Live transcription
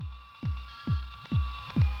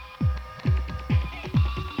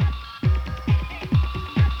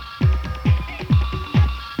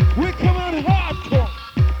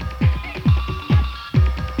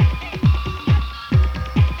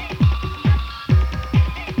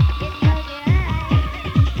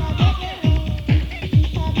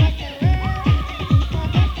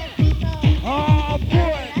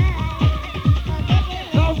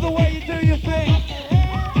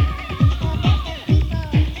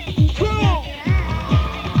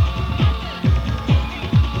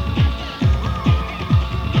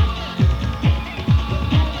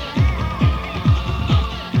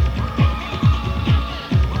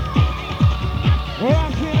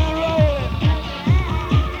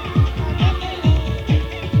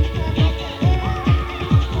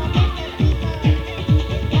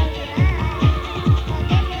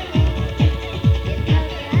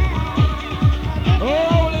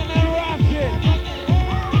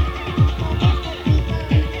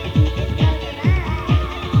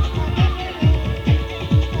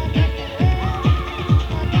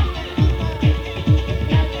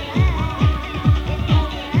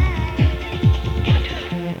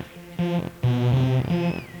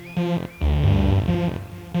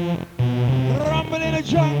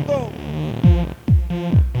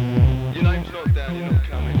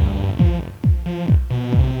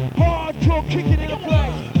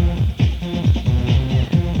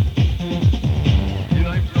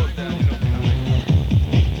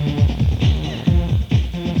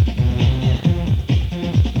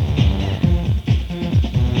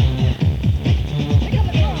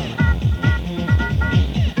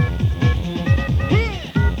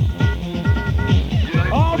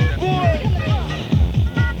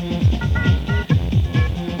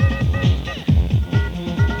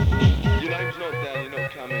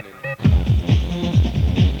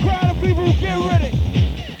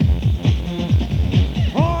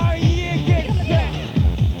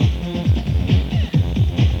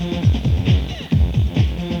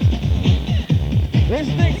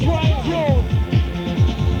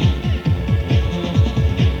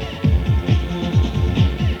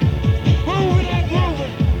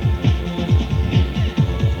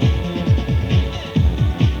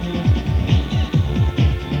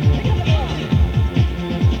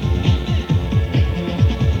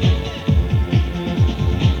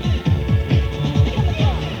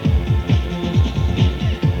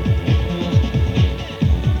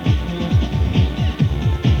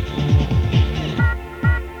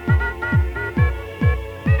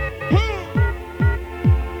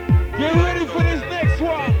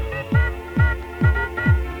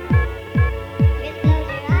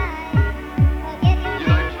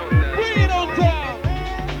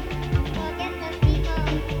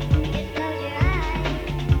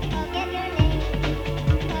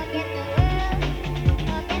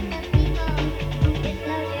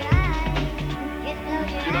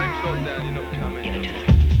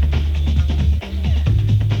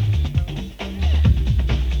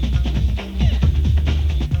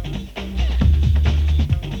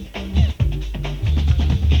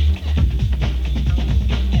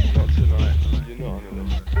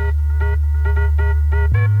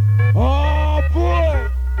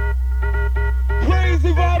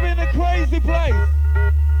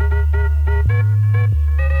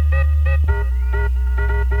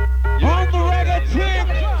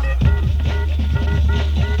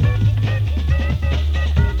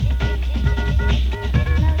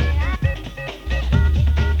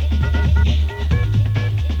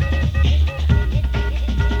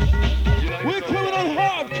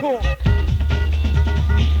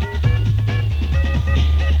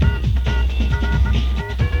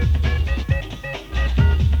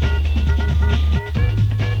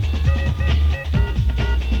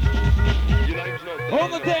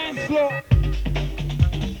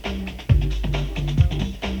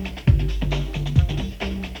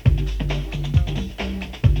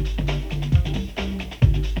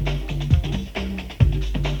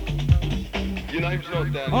Your name's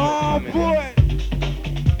not down. Oh boy!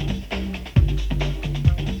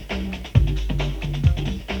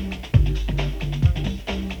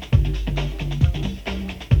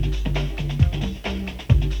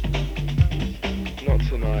 Not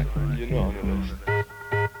tonight. You're not on the list.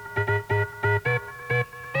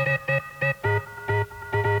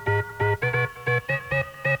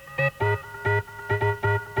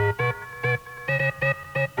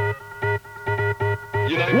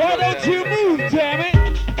 Why don't you move, damn it?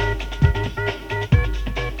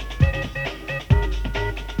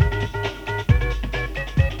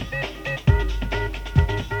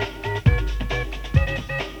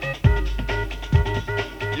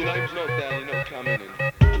 Your name's not down, you're not coming in.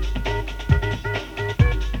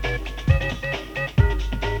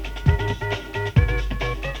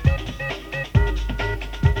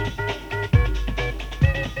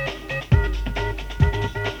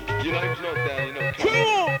 Your name's not down, you're not coming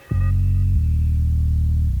in.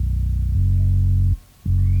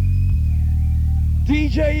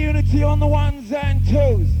 DJ Unity on the ones and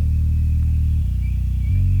twos.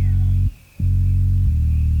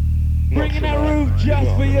 Bringing that roof just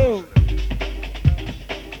for you.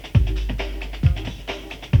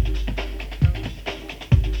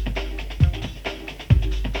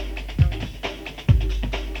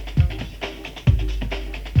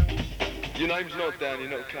 Your name's not down, you're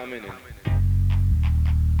not coming in.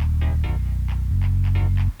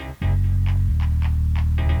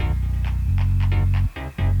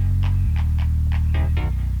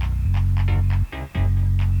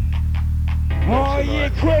 Oh, you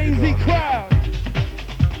crazy crowd.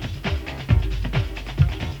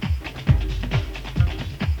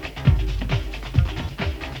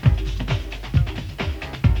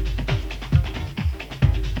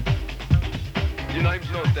 Your name's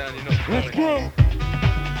not down, you're not coming in. Let's go.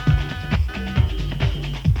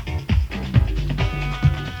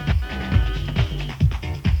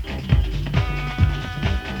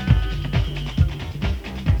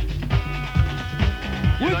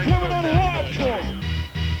 We're coming on hardcore.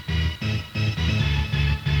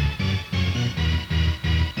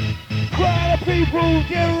 Crowd of people,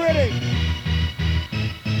 get ready.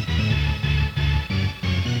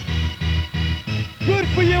 Good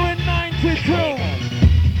for you in 92.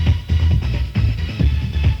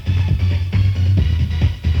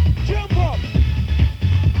 Jump up.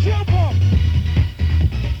 Jump up.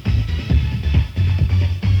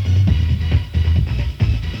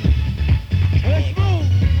 Let's move.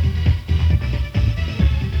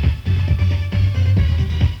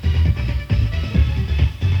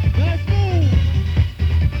 Let's move.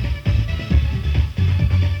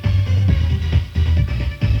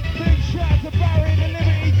 Big shout to Barry and the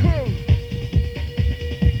Liberty crew.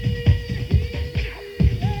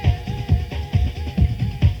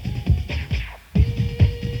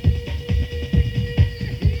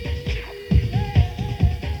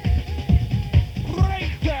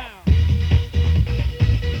 Breakdown.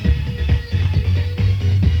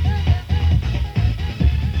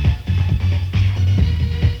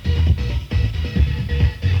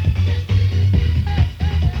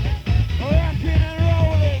 Rocking and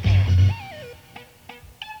rolling.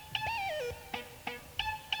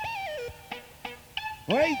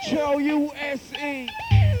 House.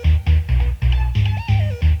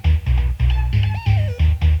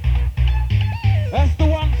 That's the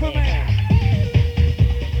one for me.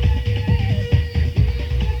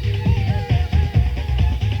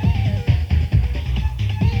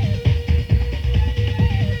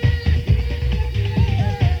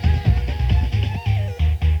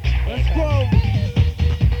 Let's go.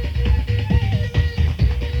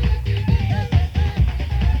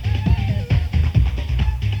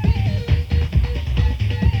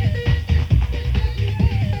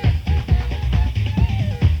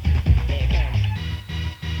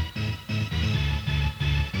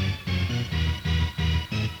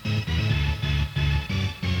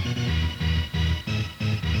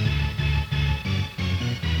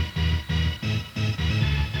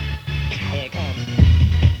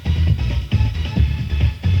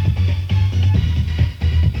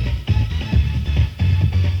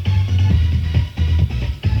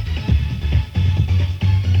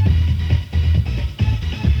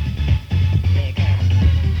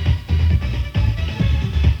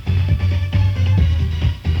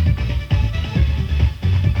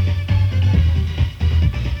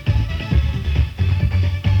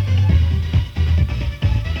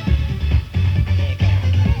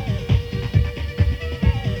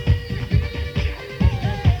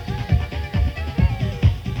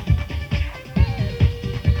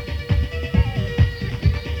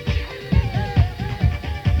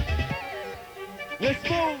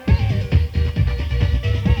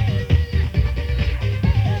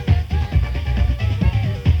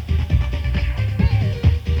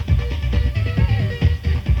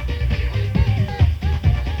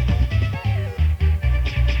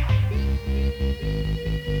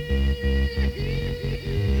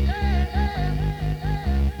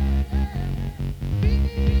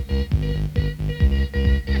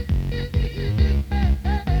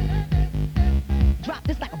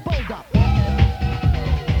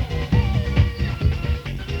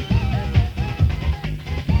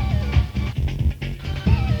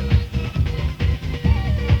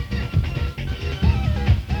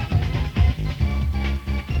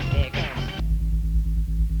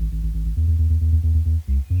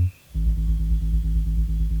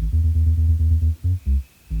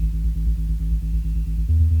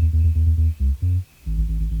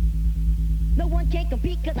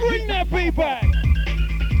 Bring that beat back.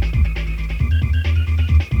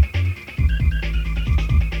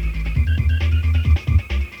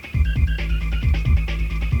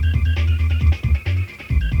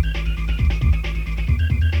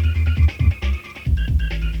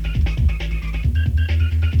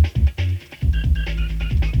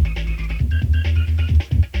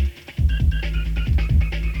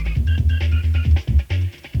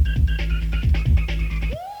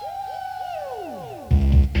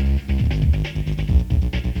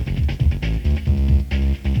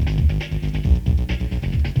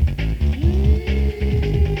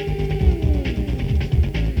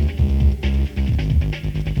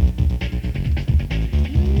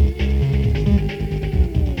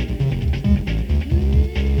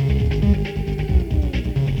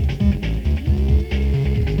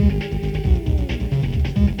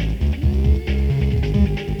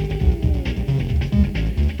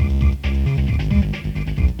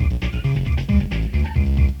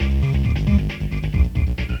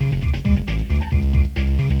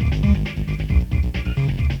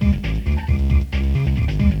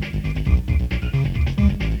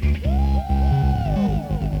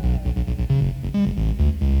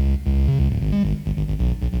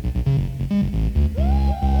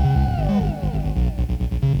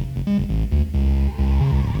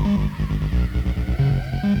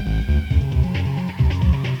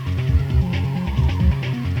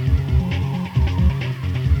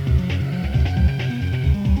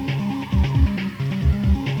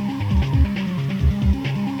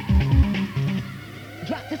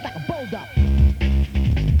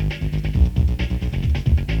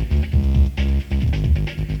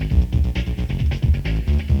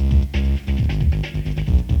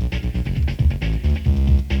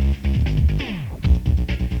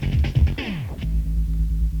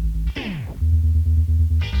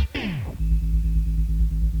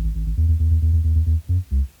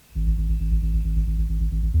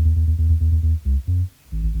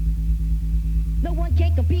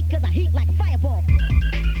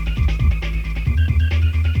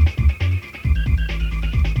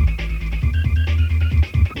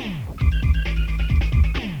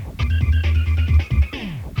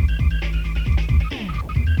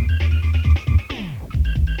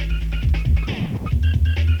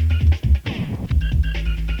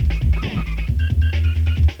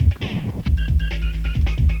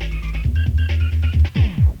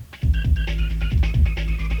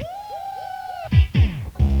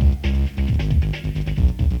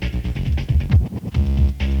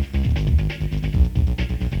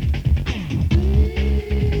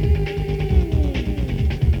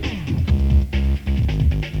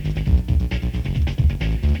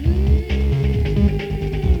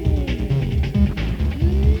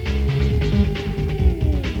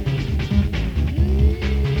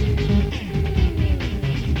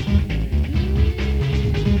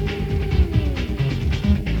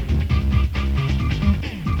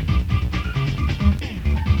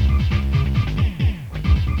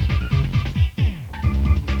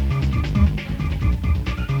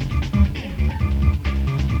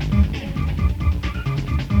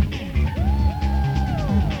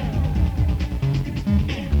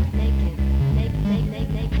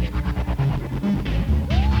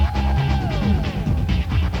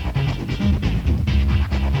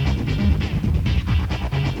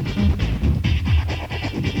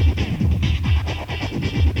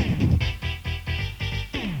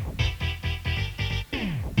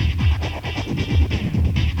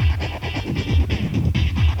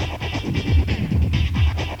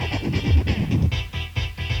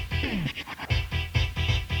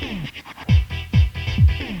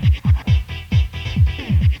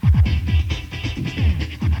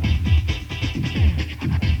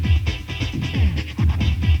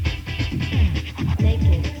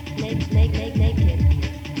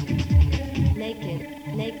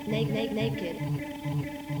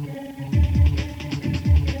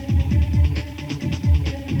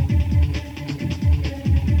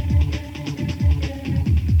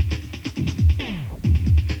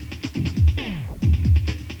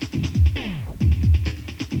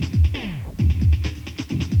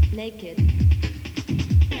 naked,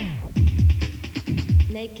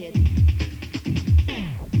 naked,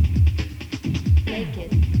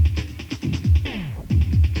 naked,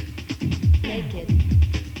 naked.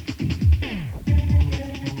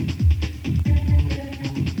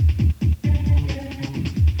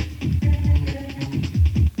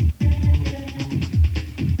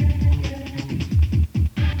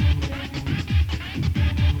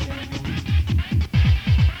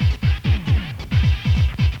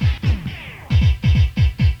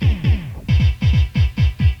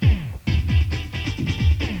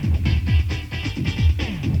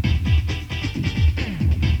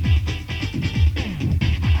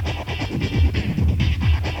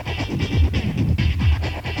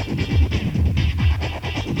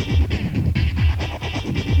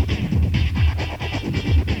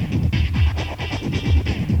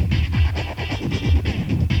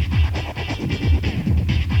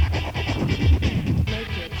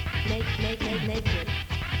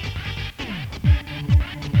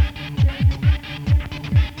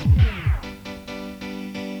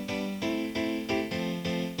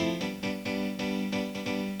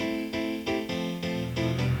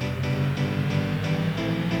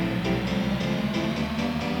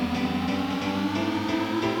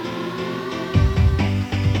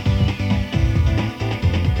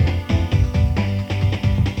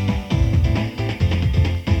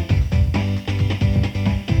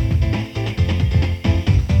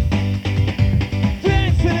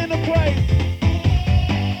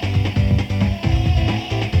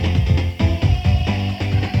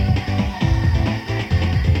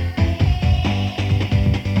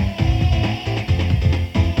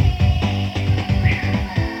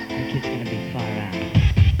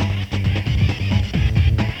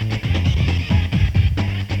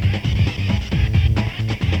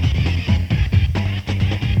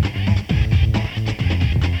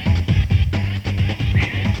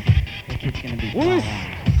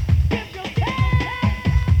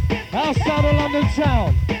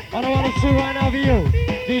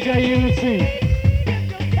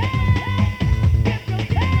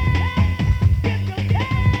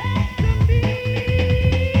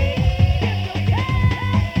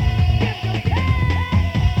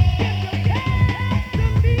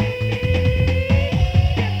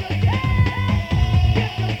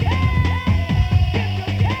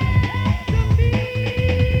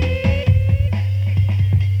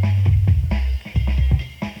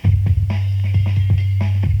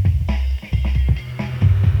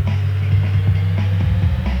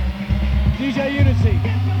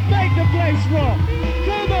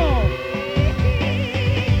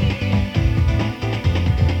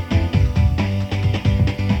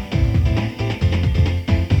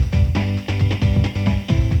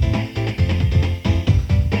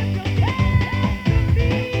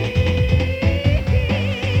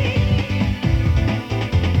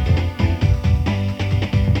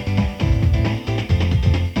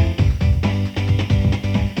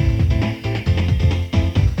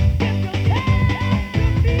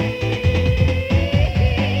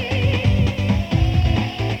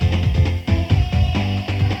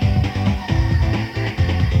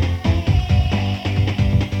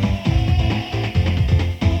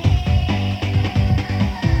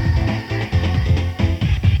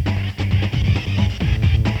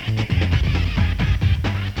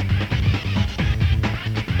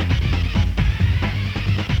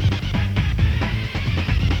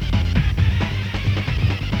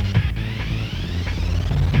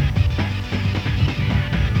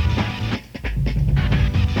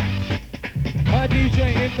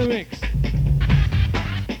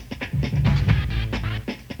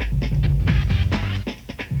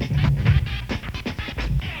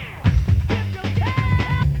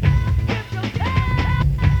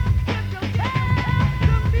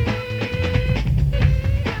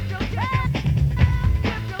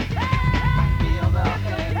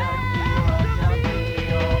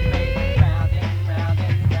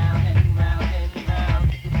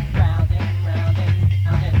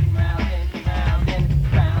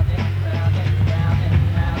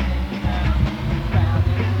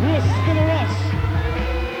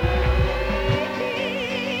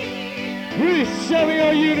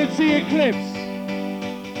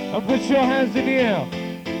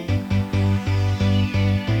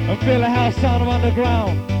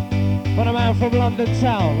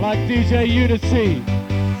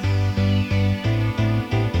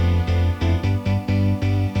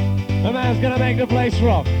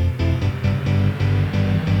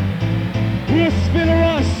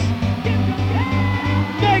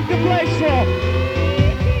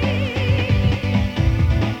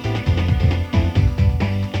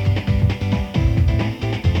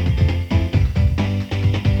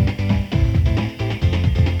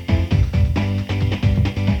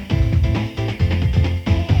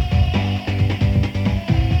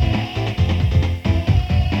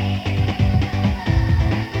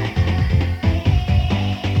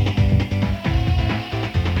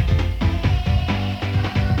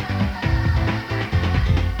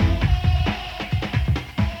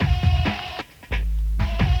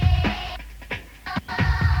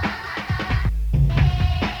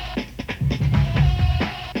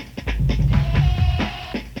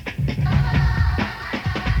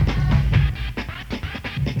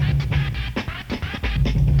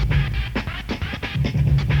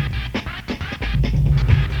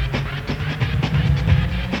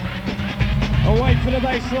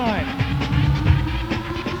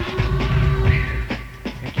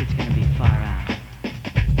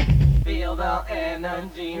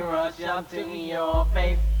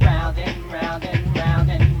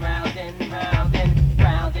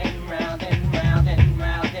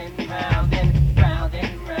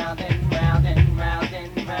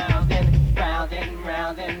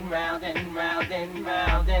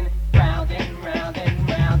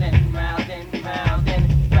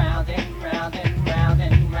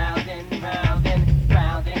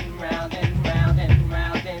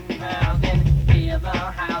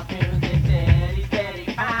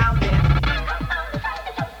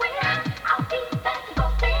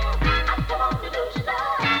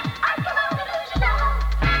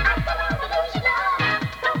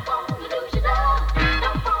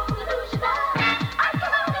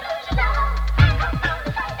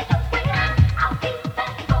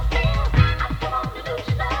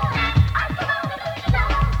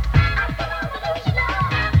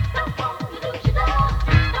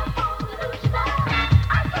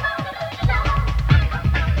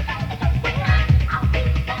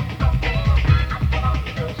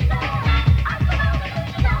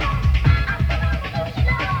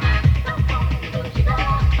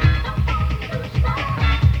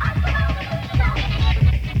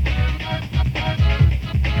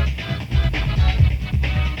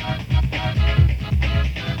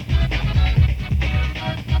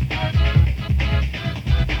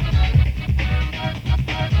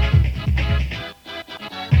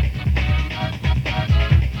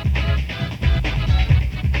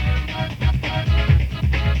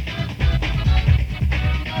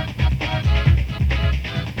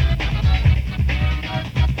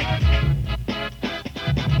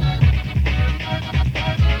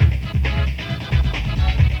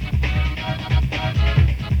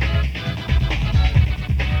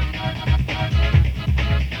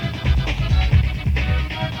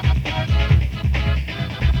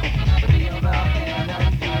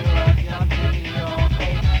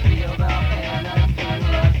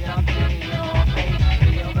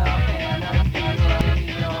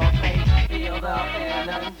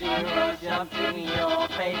 energy rush up to your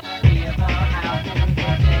face. Be about how to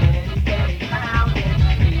get steady, steady pounding.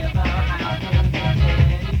 Be about how to get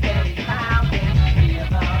steady, steady pounding. Be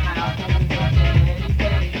about how to get steady,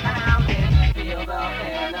 steady pounding. Feel the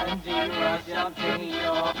energy rush up to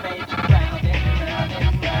your face. Rounding,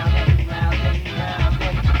 rounding, rounding, rounding,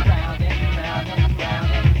 rounding, rounding, rounding, rounding,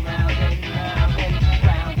 rounding, rounding, rounding,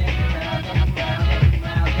 rounding, rounding,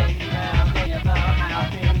 rounding, rounding. About how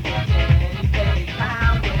to get steady, steady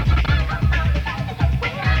pounding.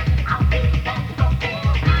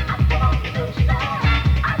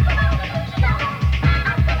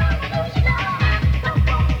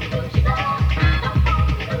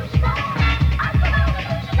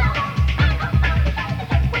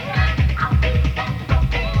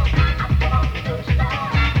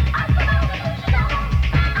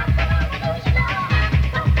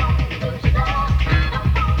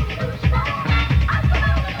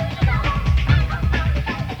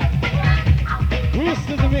 Roost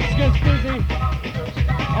of the mix gets busy.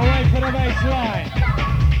 I'll wait for the bass line.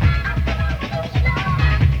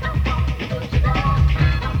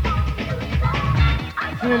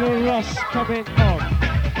 Feel the rush coming on.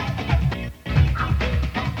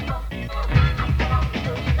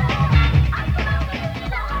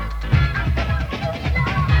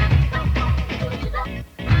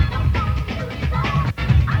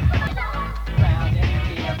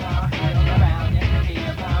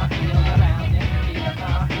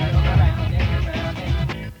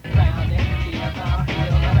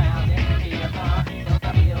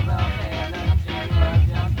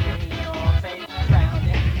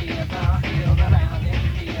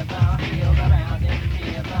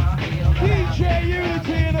 DJ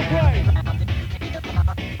Unity in the place.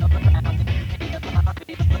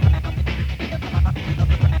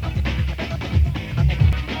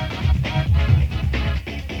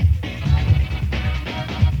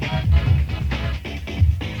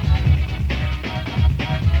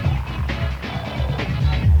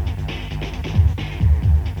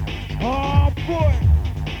 Oh boy!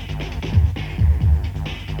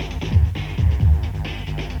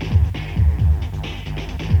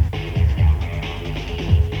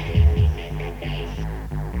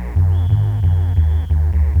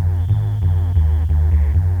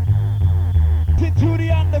 To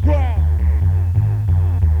the underground.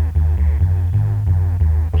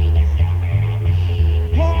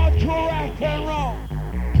 Hardcore rock and roll.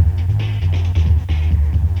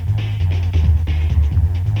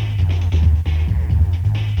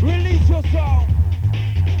 Release your soul.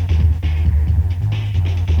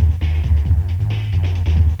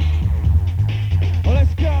 Well,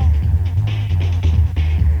 let's go.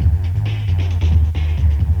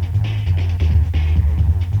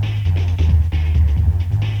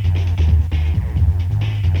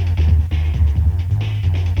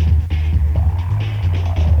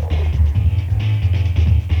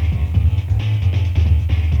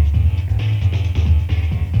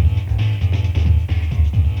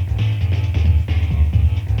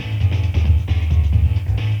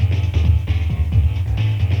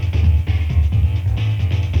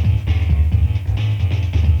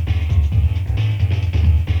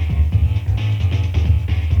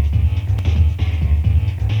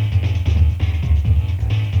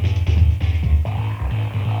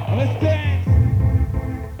 Let's dance.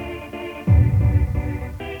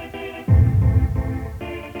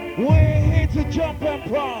 We're here to jump and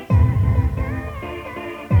prance.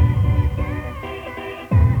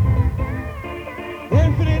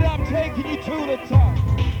 Ripping it up, taking you to the top.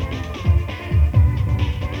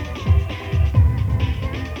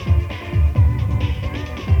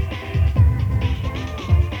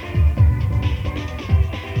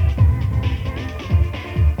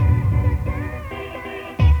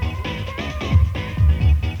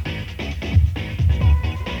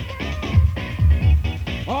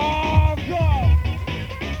 Oh God!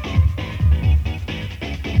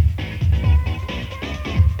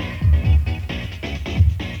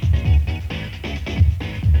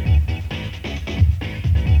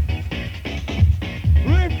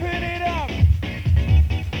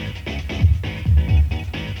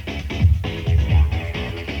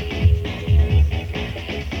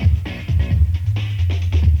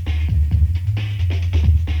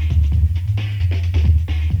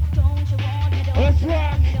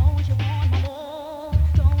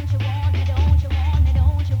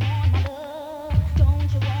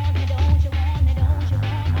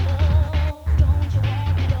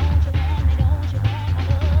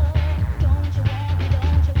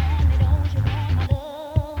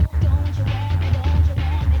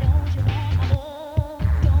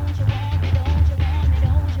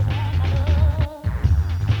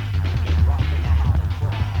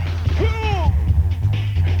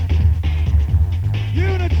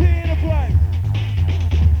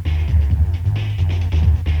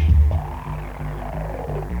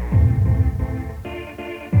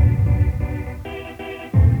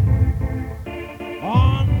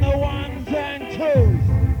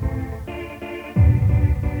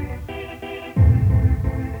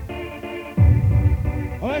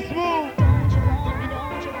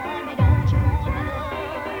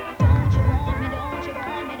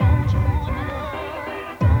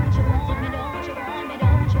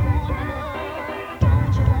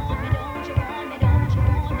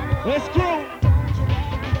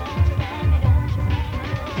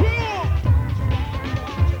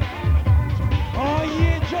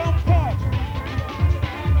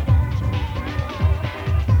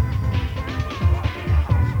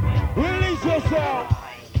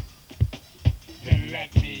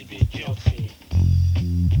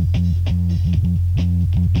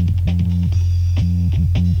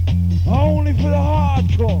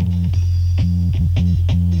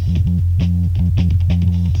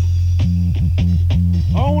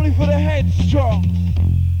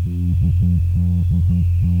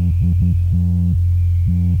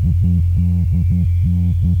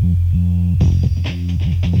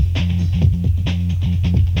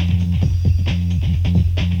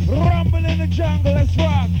 Rumble in the jungle, let's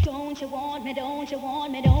rock. Don't you want me, don't you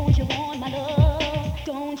want me, don't you want my love?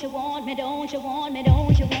 Don't you want me, don't you want me,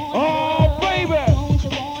 don't you want my love? Oh, baby. Don't you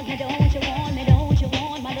want me, don't you want me, don't you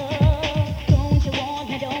want my love? Don't you want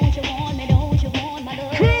me, don't you want me, don't you want my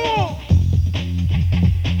love? Cool.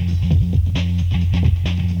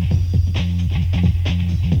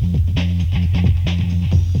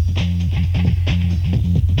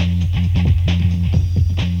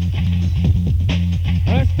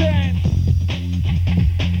 Let's dance.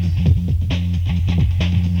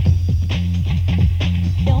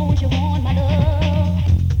 Don't you want my love?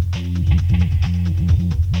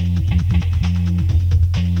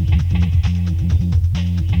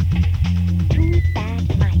 Two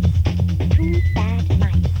bad mice. Two bad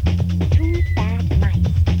mice. Two bad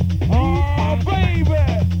mice. Oh, baby.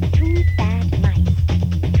 Two bad mice.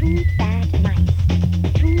 Two bad mice.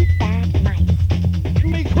 Two bad mice.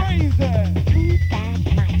 Me crazy. Two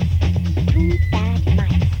bad mice. Two bad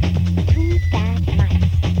mice. Two bad mice.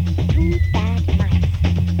 Two bad mice.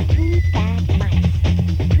 Two bad mice.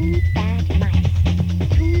 Two bad mice.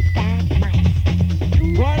 Two bad mice.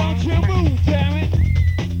 Why don't you move, damn it?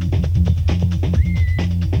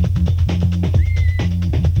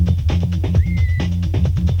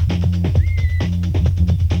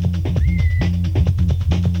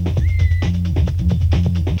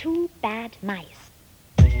 Two bad mice.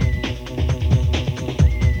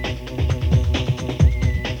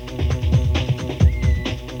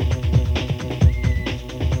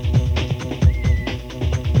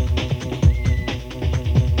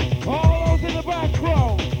 All those in the back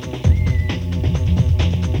row.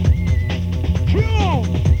 Come on.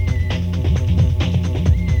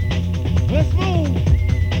 Let's move.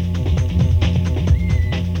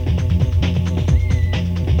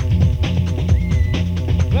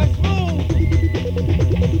 Let's move.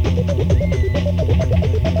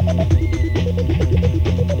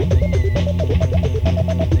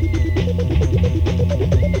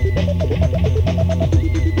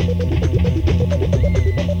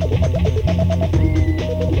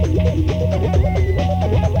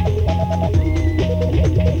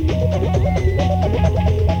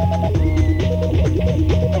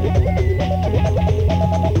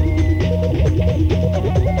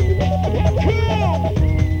 Come on.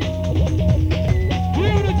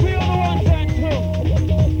 Unity on the ones and twos.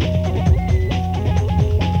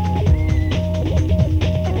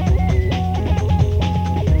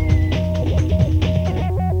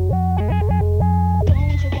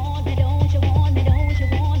 Don't you want me, don't you want me, don't you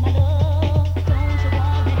want my love? Don't you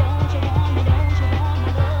want me, don't you want me, don't you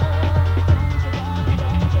want my love? Don't you want me, don't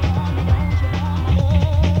you want me, don't you want my love?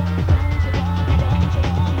 Don't you want me, don't you want me, don't you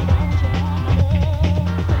want my love?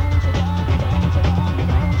 Don't you want me, don't you want me,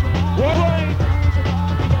 don't you want my What love? way? Don't you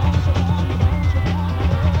want me, don't you want me, don't you want my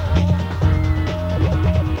love?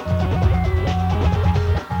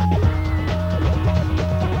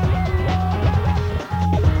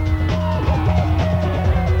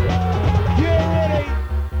 Get ready.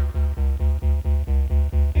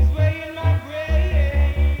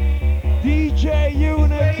 DJ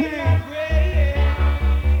Unity.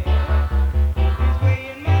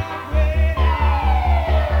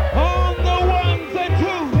 On the ones and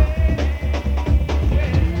twos.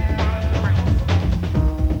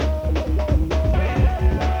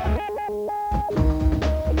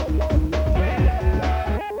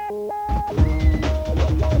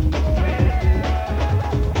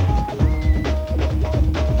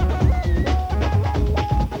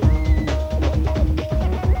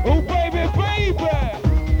 Oh, baby, baby.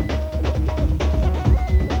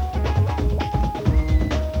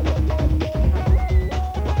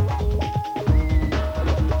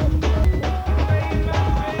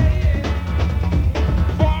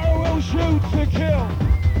 Fire will shoot to kill.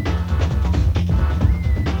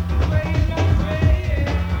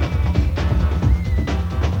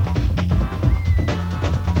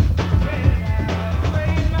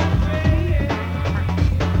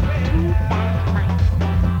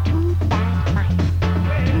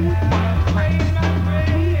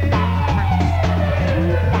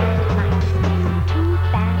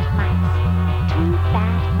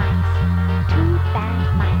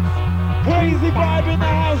 Crazy vibe in the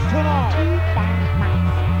house tonight.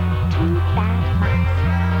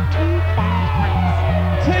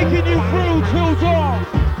 Taking you through till dawn.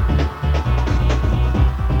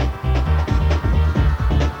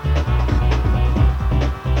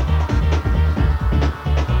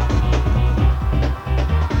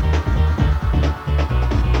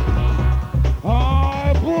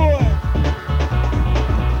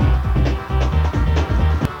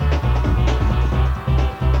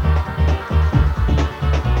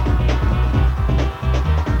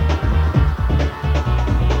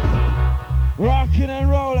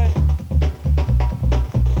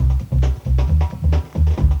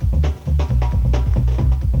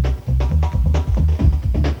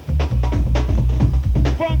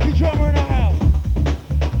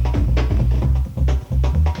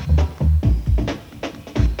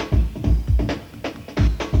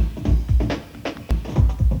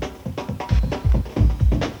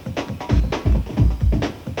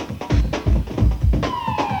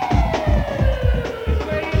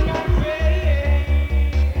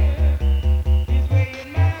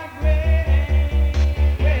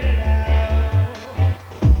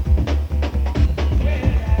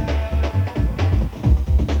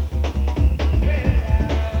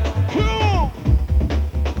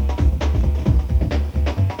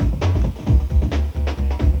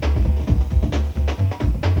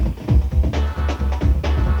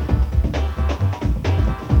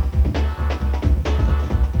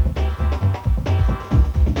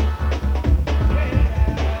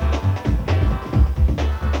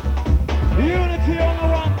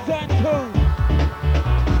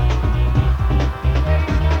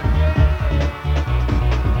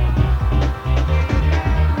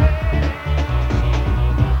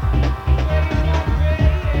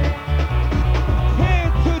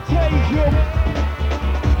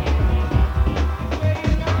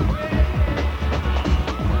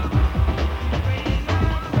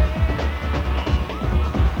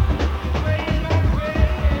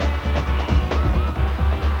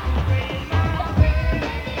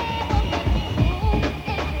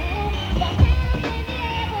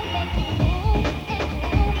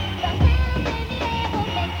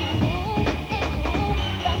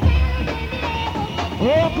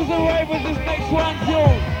 Rockers and ravers, this next one's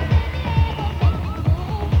yours.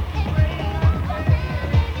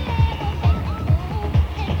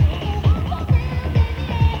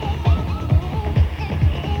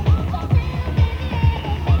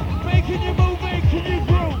 Making you move, making you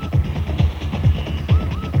groove.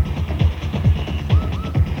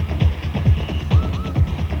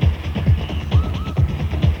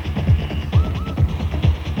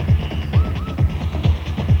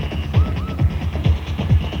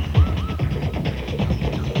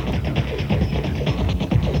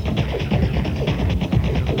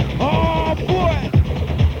 Oh boy!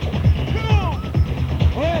 Come on!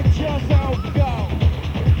 Let yourself go!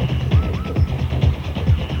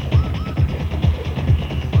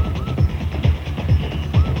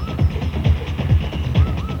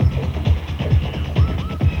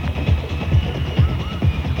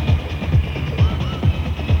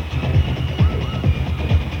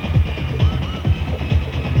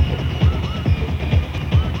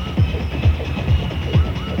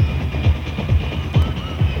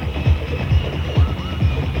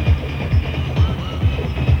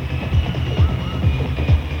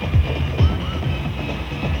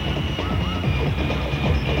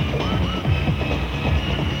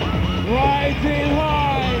 Rising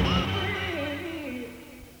high!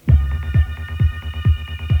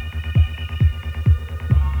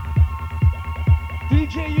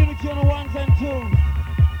 DJ Unity on the ones and twos.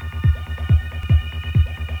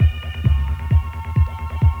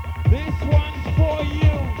 This one's for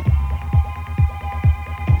you.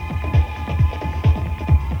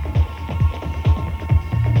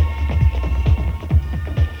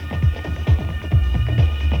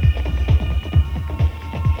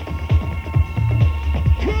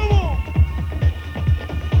 Come on!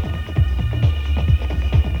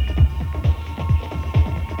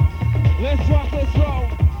 Let's rock, let's roll.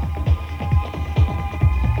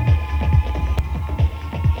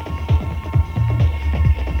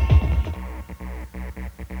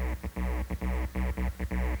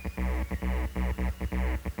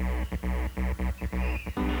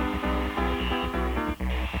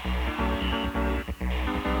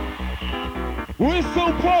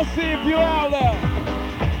 Whistle posse if you're out there.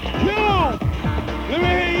 Come on! Let me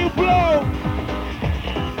hear you blow.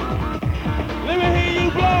 Let me hear you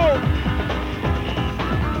blow.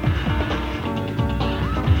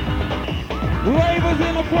 Ravers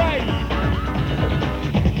in the place.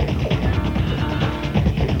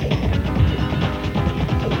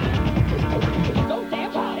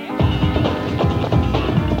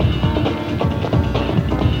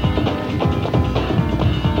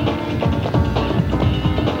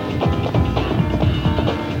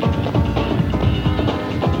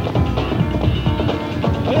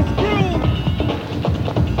 Let's groove.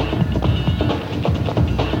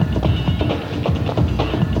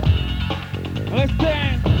 Let's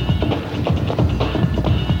dance.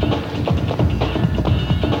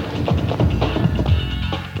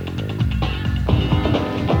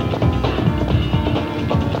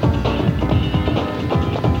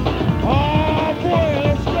 Oh boy,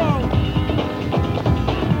 let's go.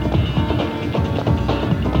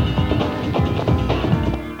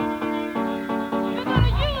 We're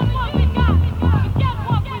gonna use what we got to get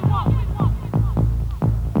what we want.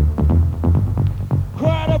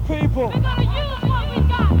 Crowd of people. We're gonna use what we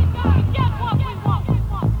got to get what we want.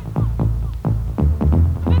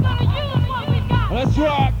 We're gonna use what we got. Let's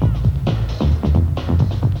rock.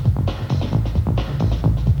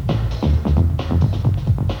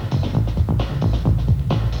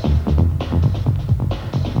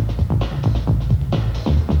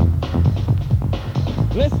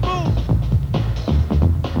 Let's move.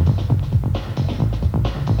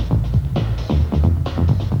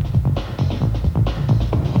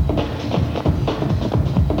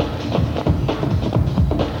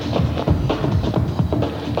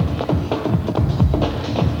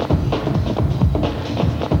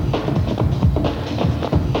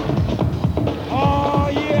 Oh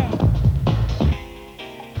yeah.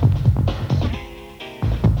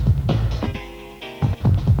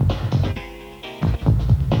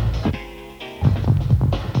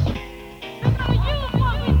 We're gonna use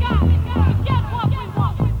what we got to get what we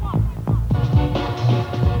want.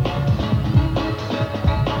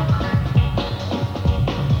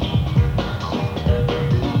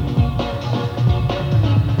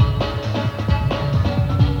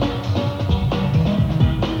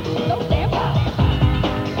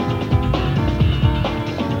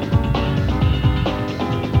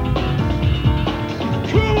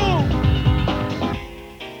 Come on.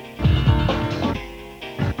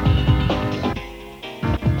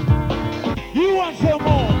 You want some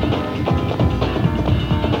more?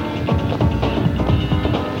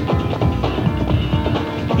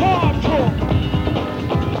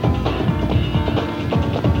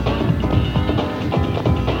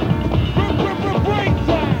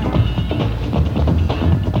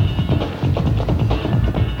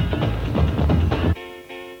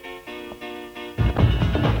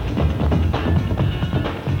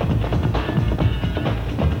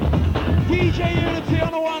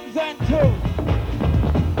 on the ones and twos.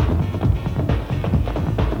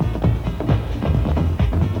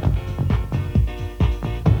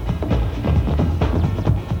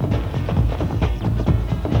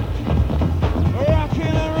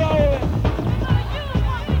 Rocking and rolling.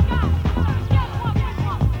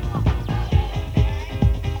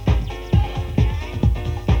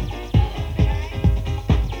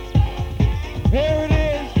 Here it is.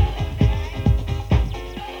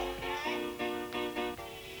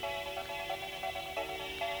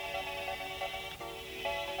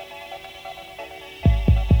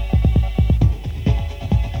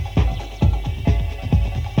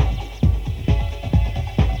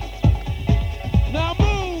 Now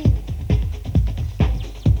move.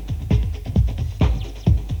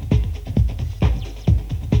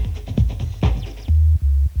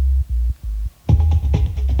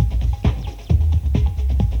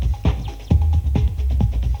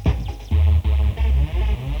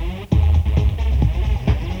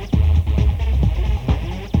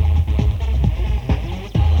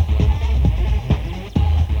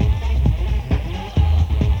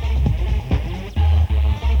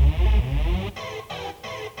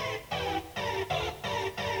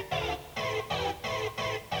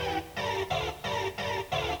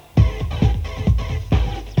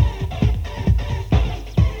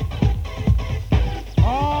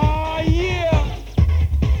 Oh yeah.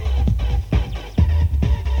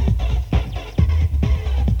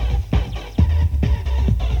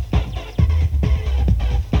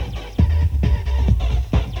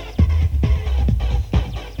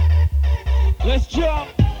 Let's jump.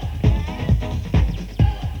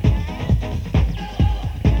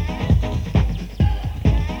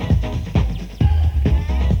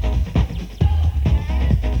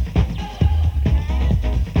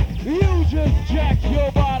 You just jack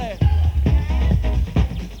your body.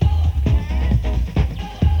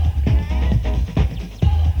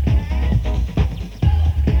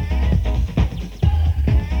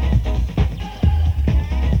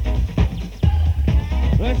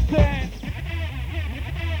 Let's dance.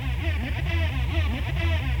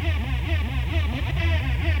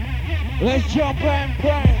 Let's jump and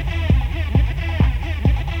prance.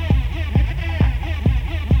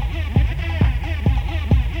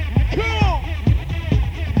 Come on.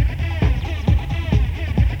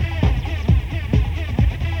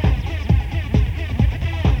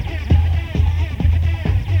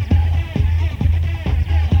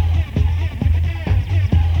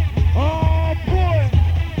 Oh boy.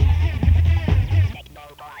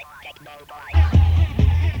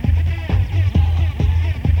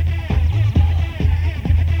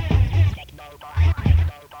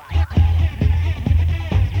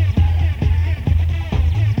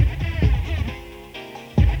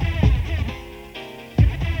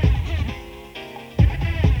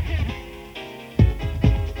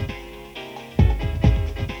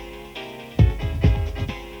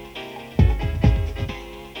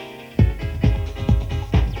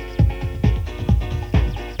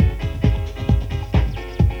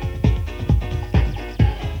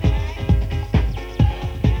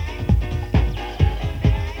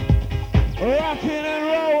 Rocking and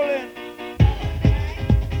rolling.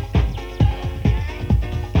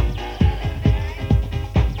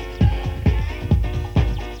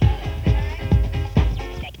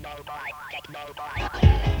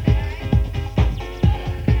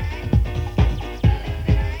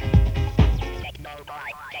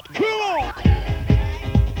 Come on.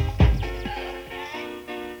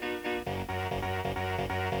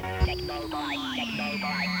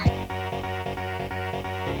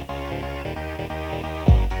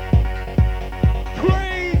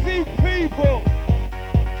 Crazy people.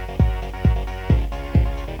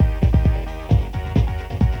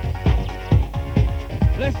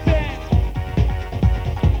 Let's dance.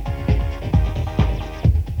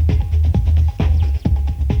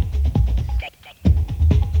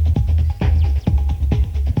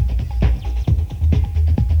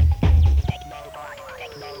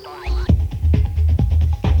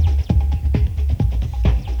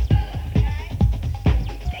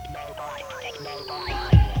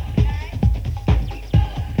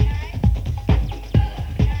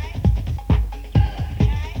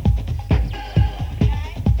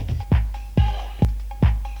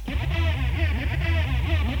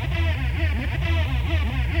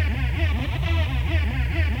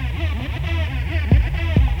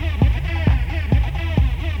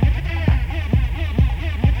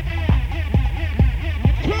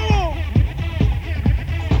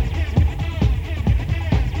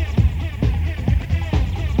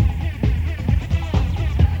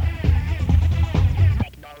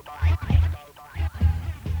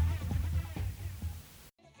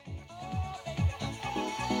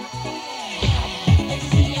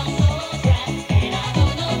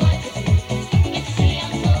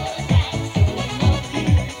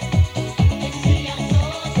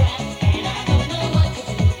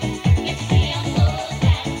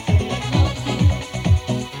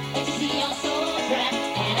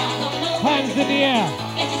 in the air.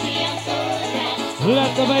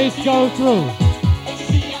 Let the bass go through.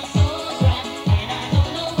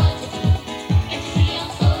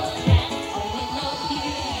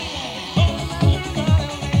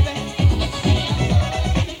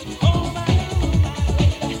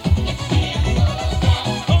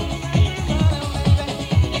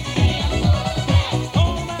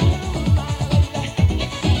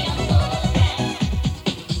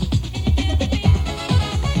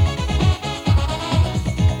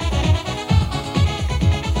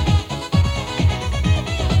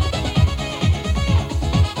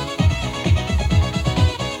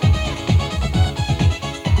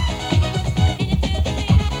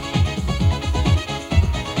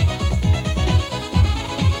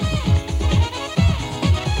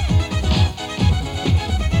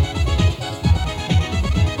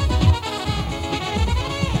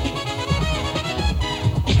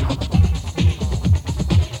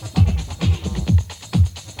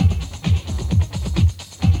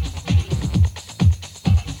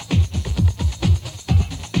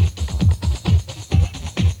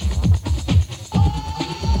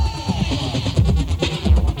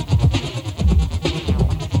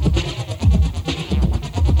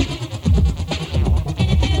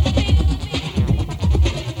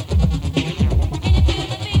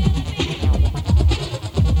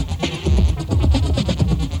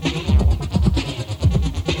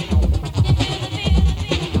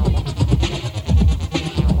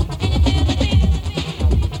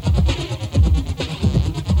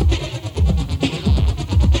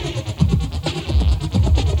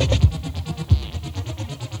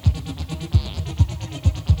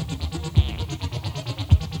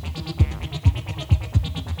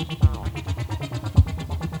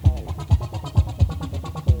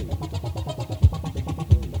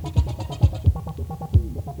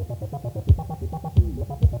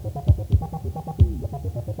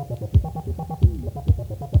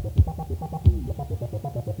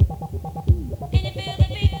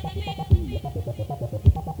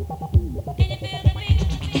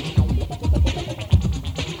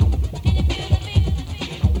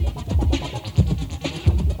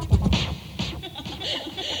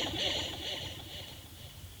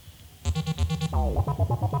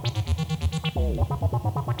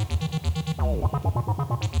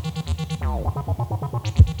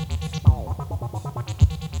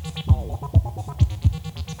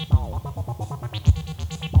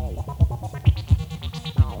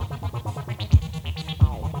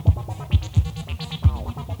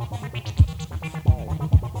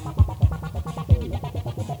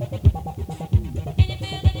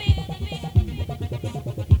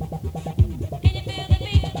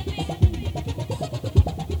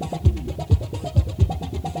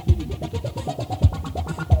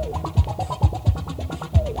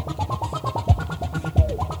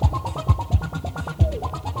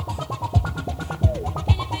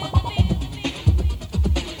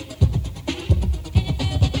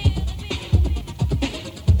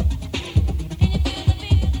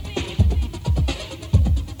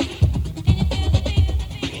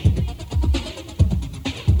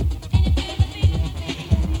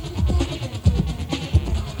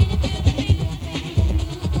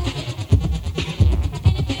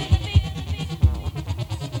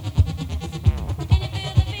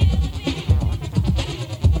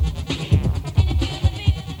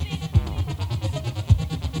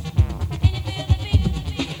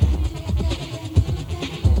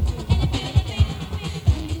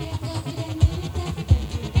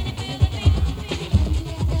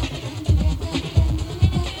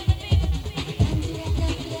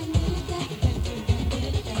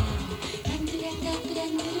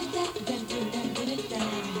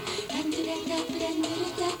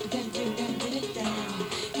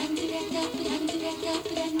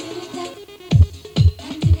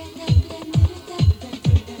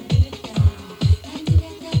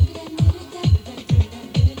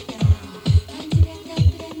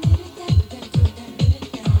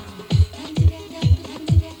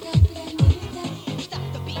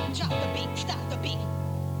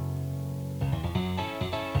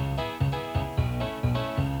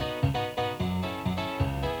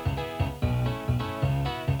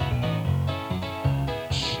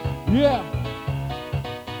 Yeah.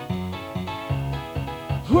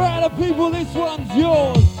 Crowd of people, this one's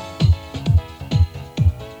yours.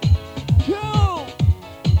 Cool.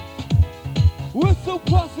 Whistle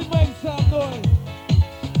posse, make some noise.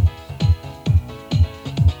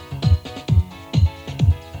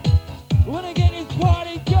 Wanna get this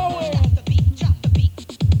party going?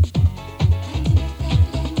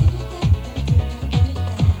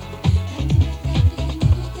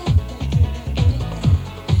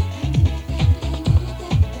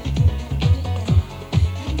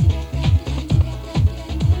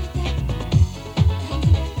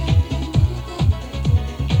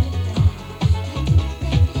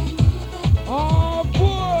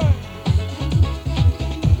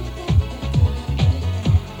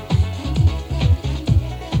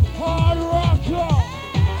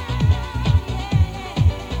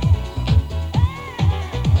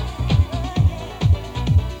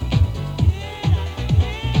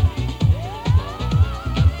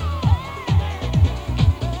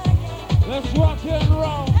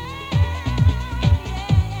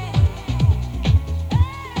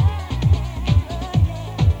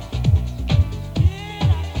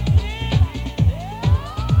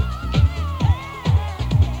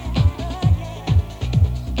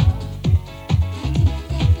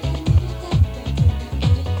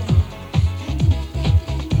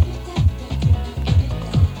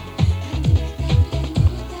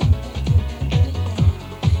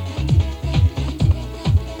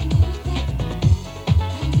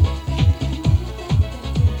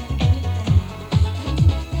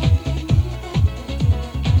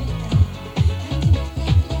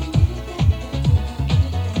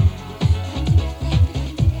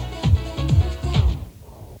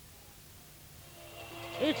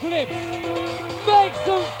 Eclipse. Make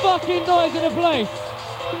some fucking noise in the place.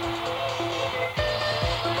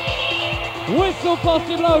 Whistle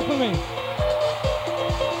posse blow for me.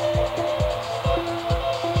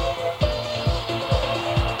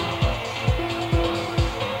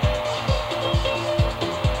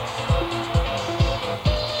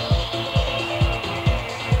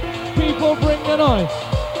 People bring the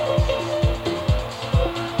noise.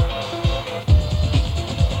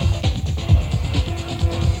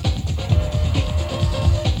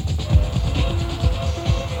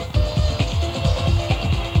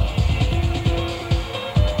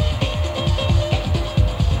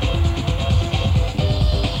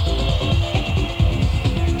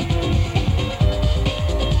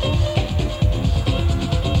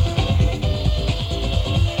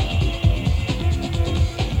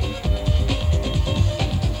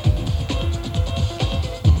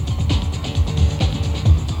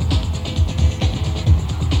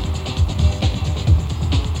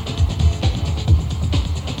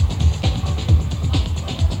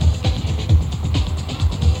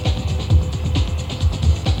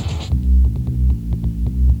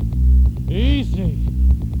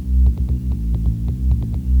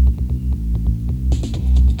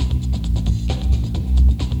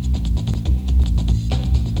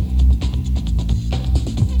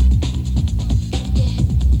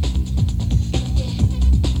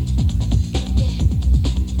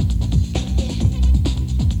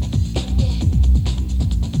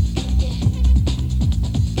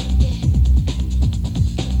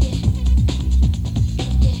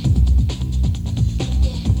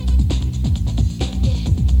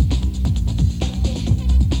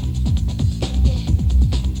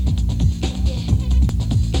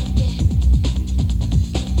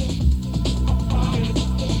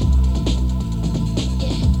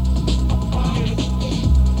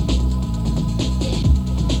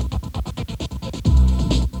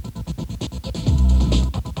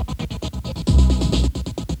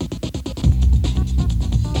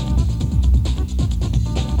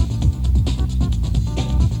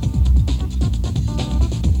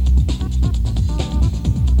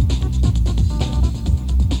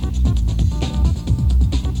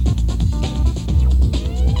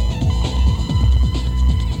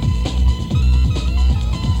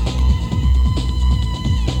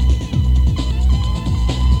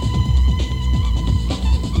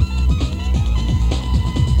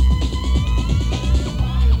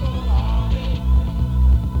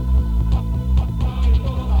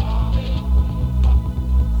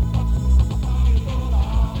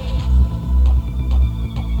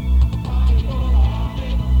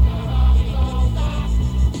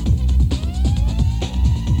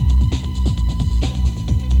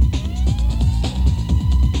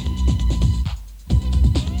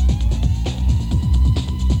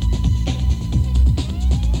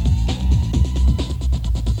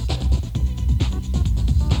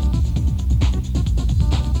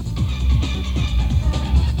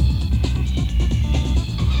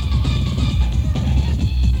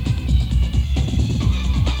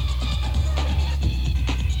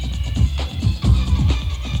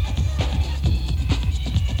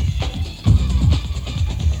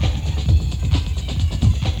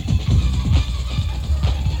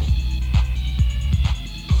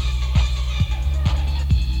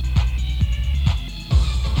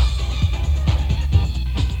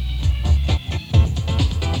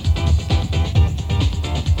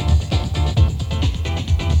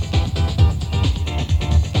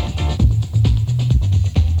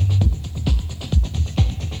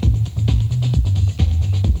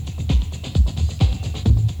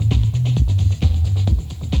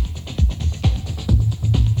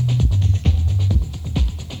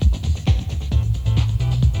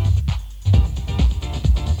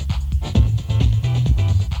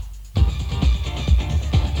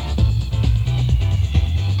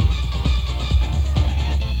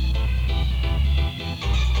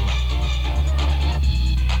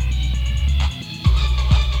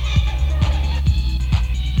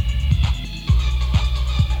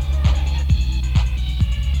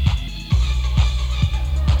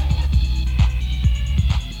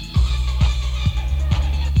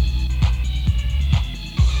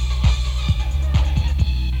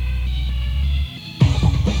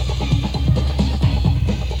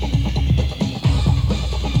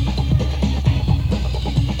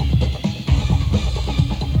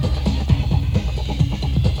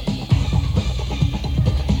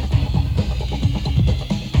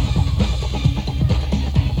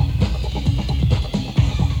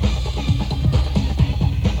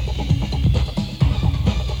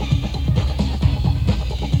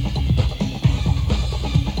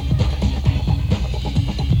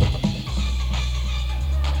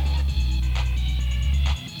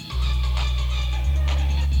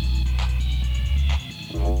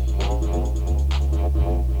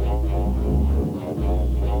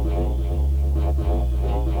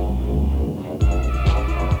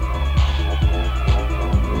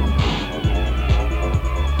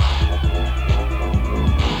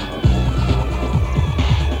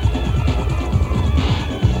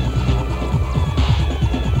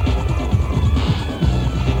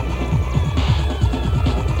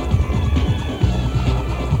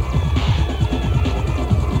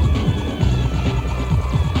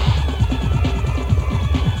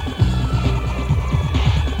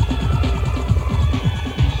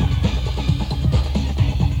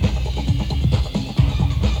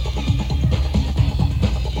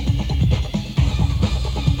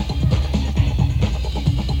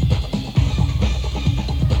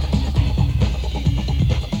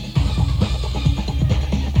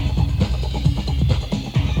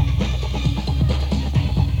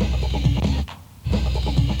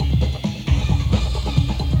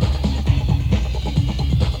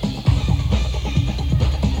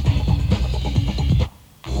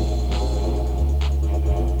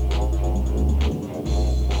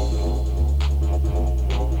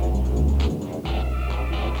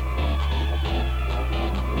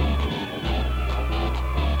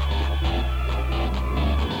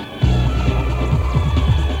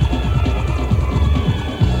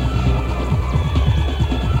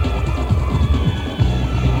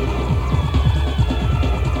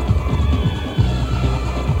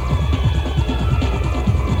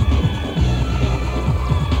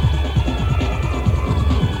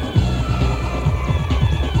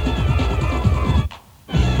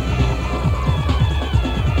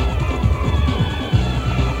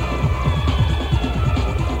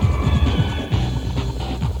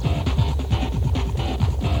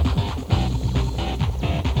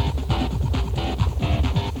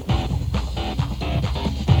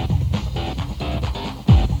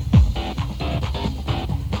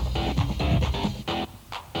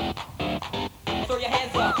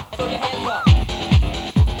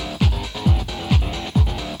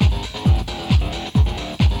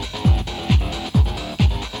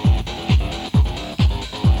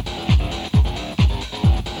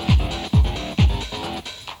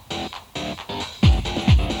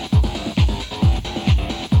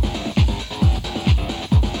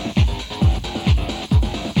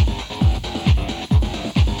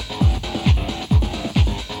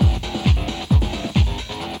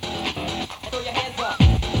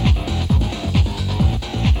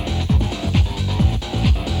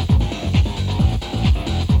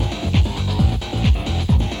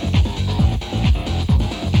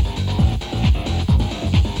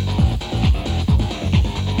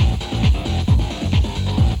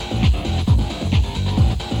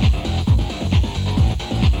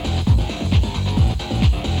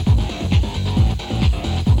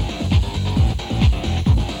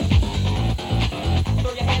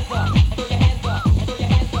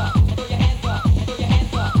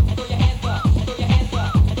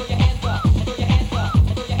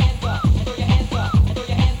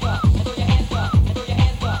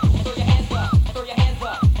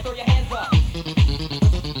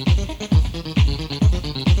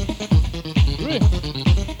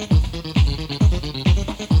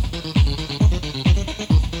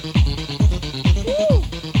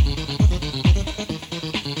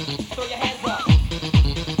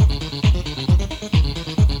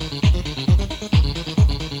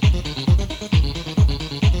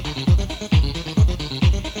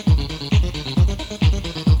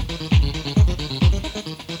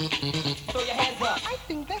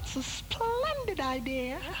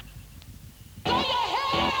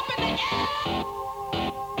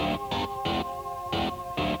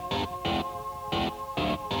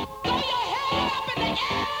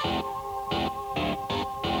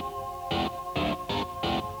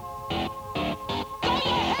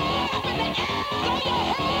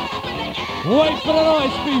 Wait for the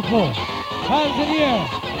noise, people. Hands in the air.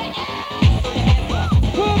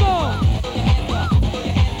 Come on.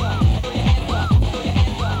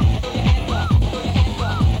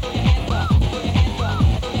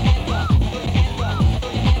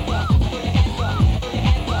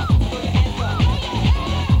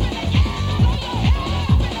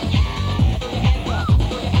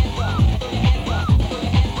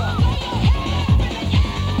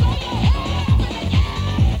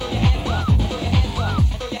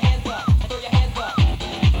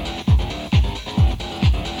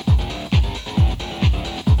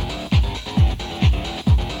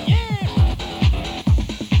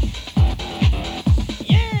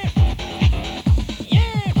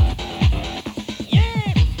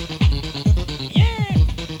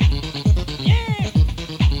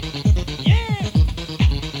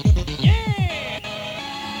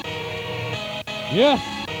 Yes,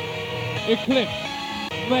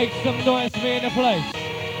 Eclipse, make some noise for me in the place.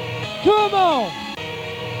 Come on!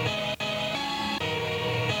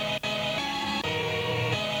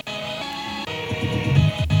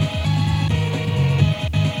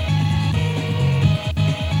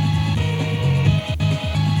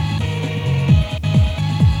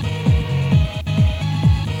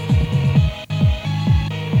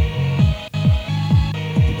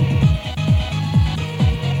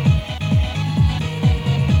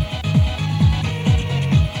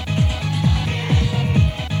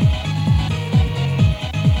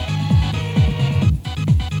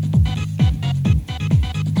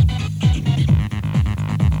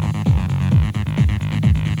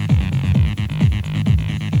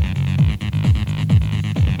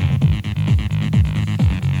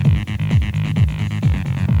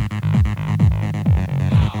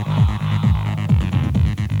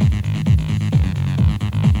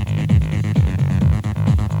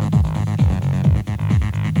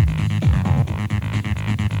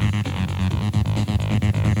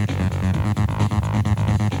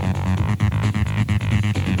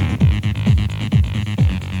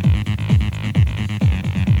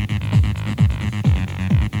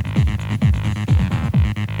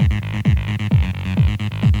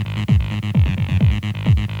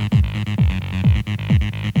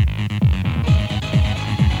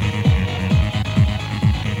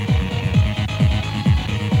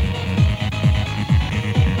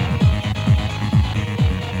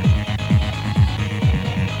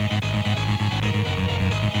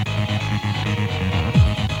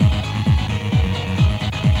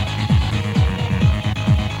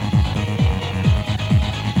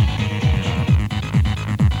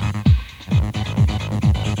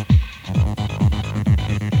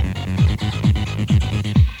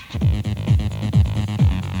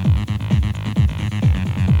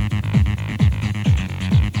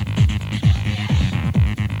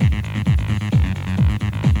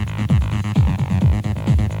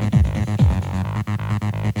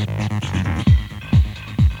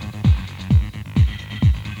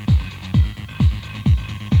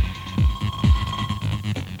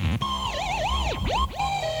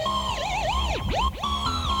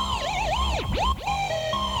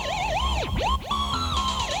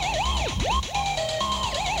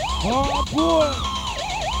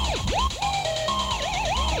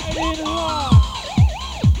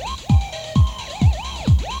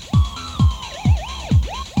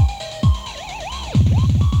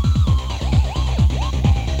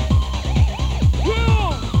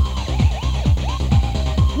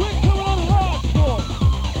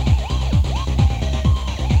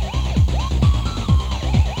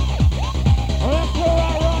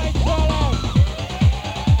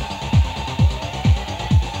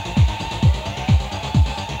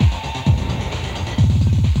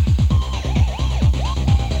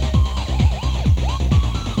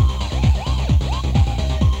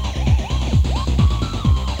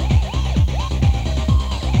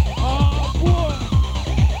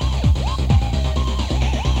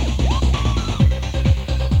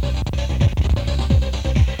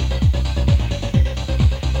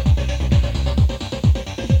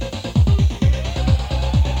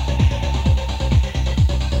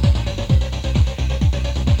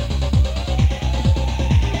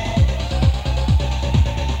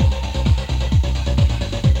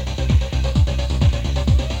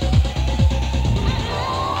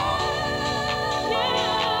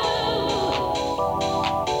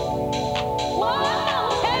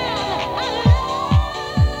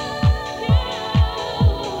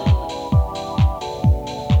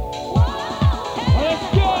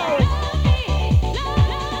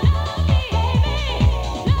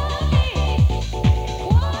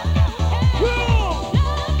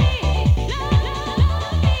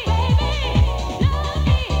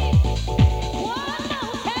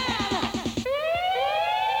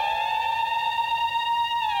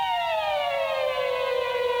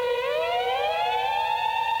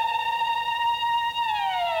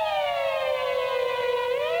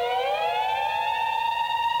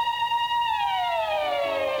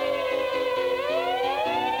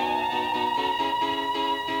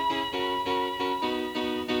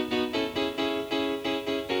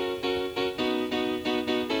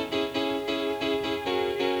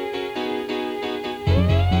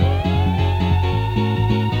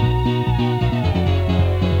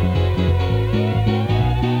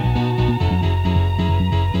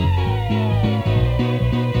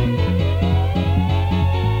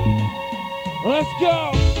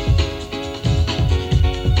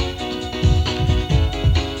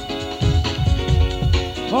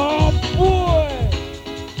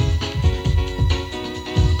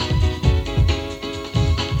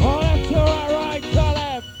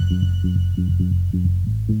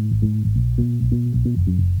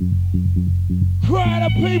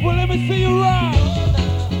 me see you rock.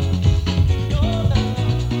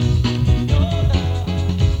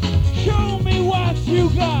 Show me what you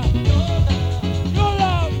got. Your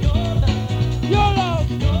love, your love.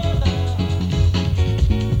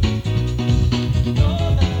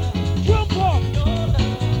 Jump up.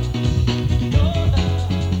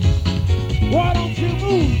 Why don't you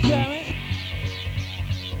move, damn it?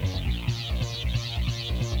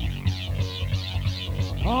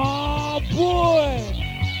 Oh boy!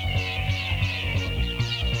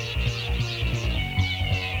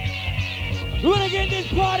 We wanna get this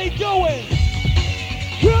party going!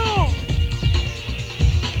 Come on!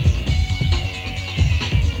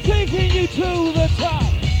 Taking you to the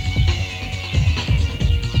top!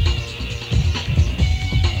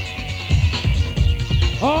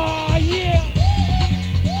 Oh yeah!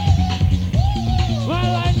 My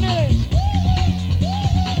like Millie!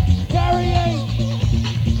 Gary H!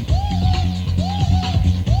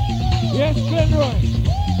 Yes, Glenroy.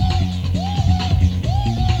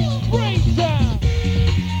 Breakdown.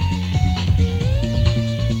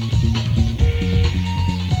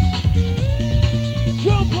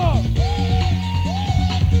 Jump up.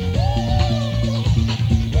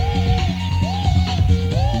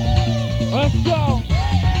 Let's go.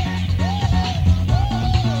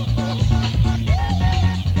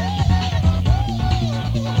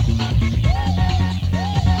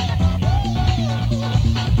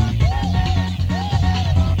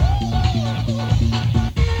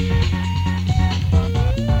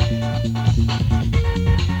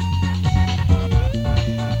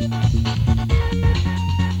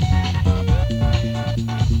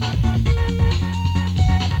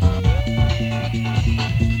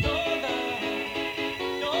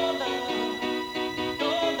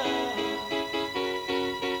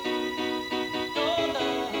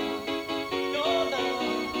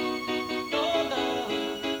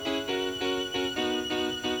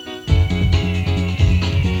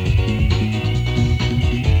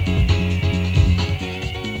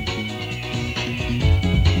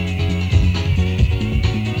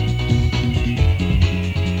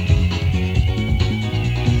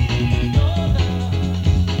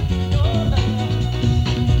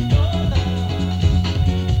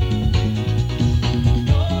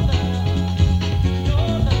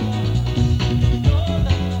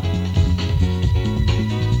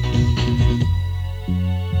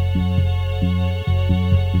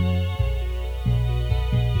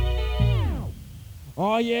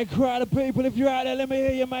 Oh yeah, crowd of people, if you're out there, let me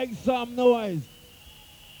hear you make some noise.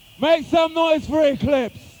 Make some noise for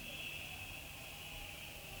Eclipse.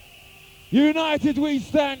 United we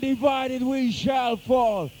stand, divided we shall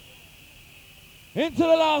fall. Into the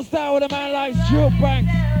last hour, the man like Stuart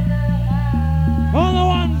Banks. On the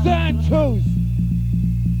ones and twos.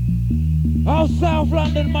 Our South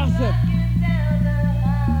London massive.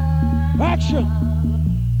 Action.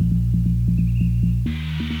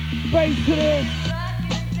 Bass to this.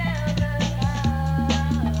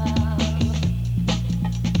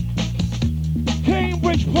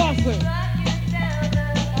 Cambridge posse.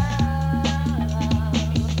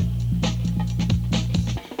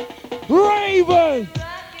 Ravers.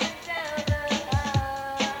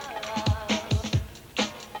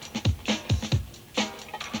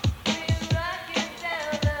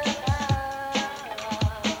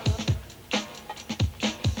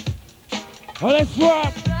 Oh, let's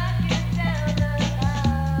rock.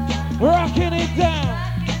 Rocking it down.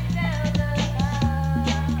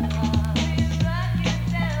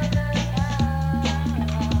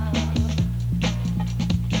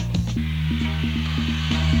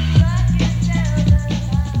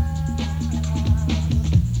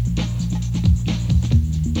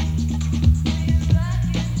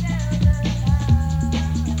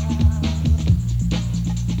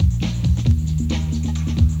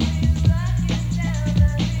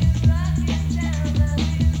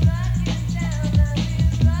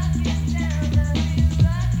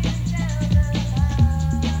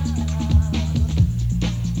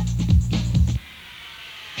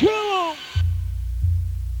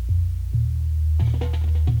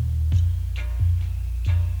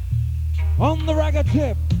 On the ragga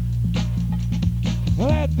tip,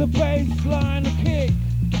 let the bass line kick.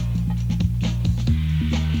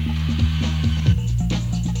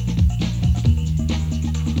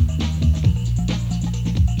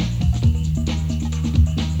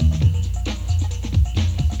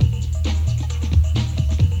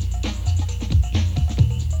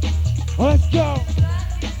 Let's go.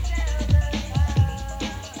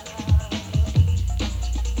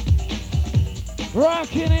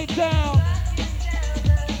 Rocking it down.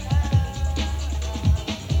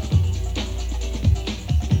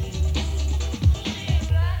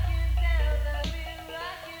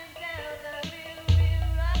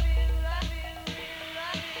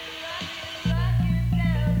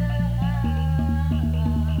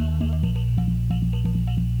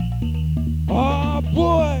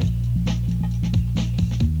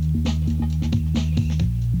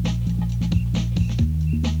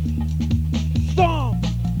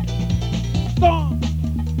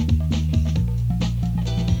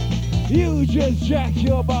 just jack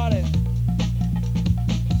your body.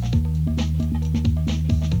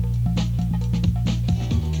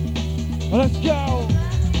 Let's go.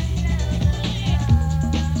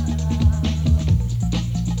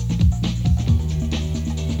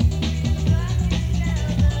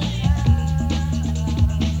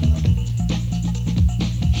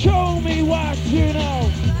 Show me what you know.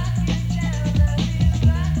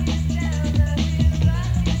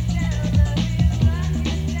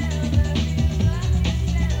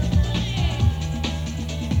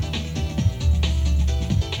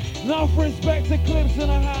 Enough respect, Eclipse in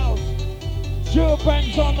the house. Stuart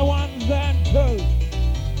Banks on the ones and twos.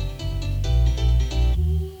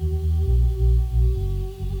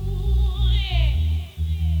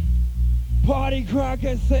 Party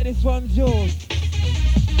crackers, say this one's yours.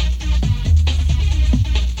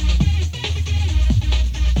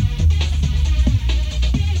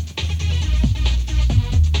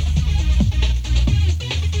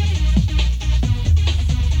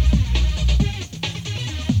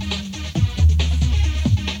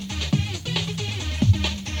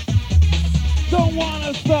 Don't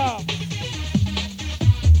wanna stop.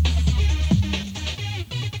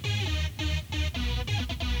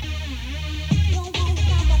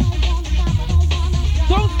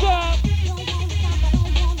 Don't stop.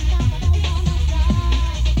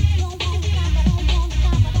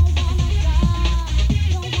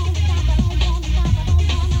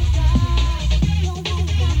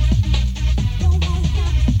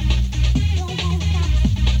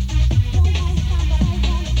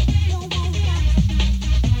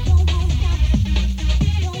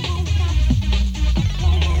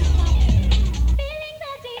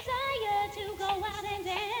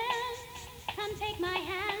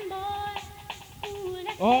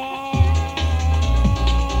 Oh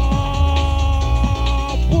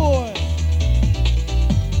boy.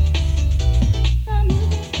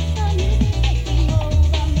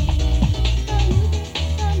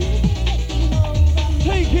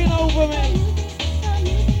 Taking over me.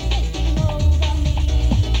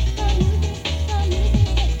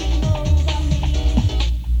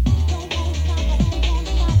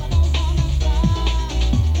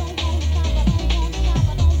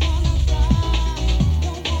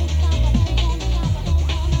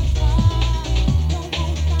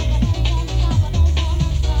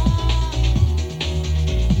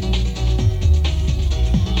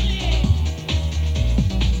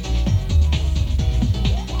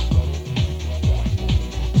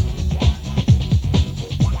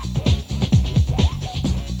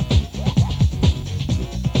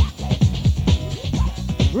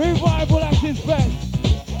 Revival at its best.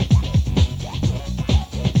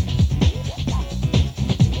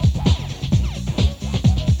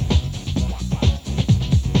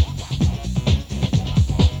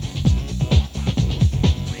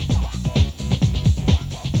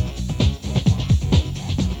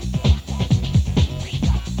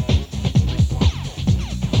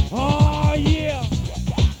 Oh yeah.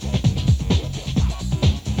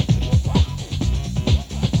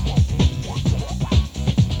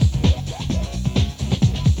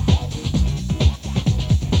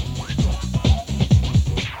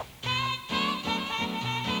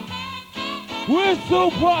 We're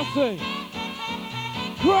so bossy.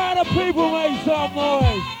 Crowd of people make some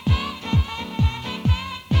noise.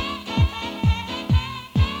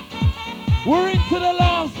 We're into the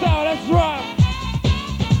last hour, that's right.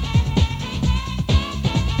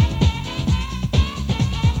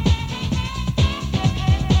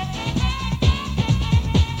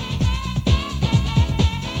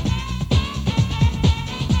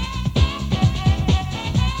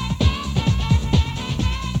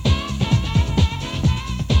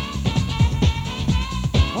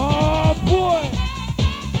 Oh boy.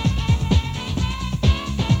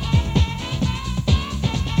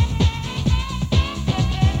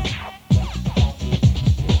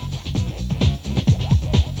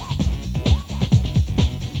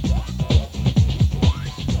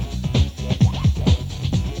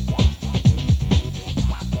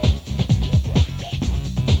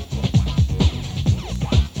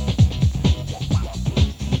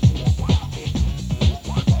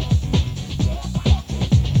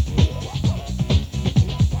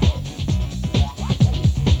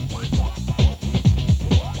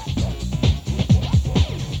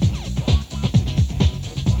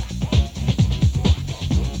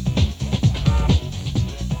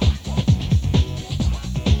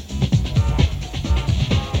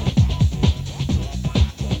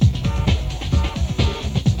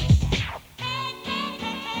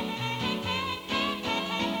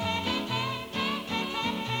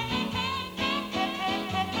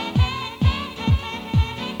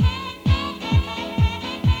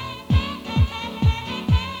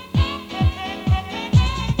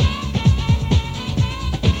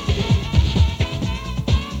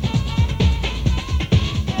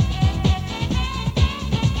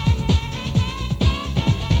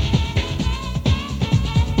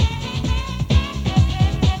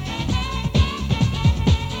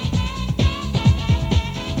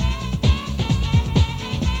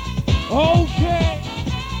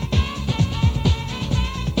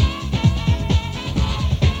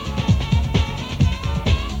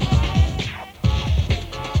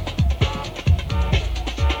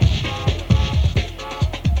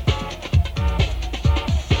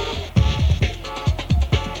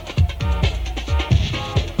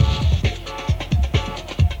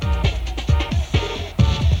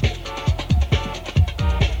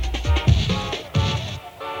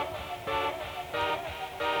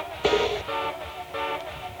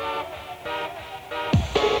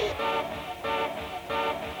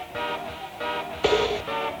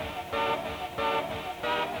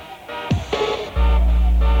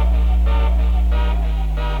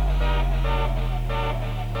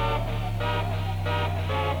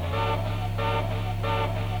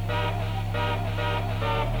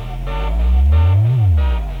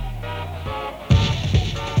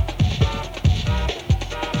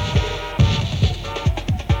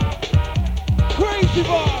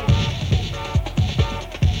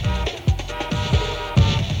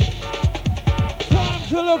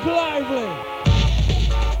 to look lively.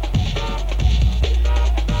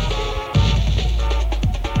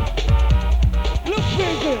 Look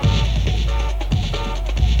busy.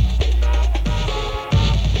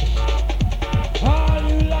 All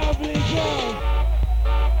you lovely girls.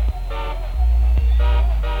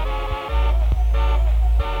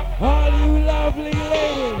 All you lovely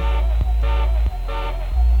ladies.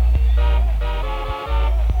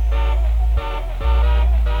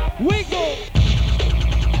 We go.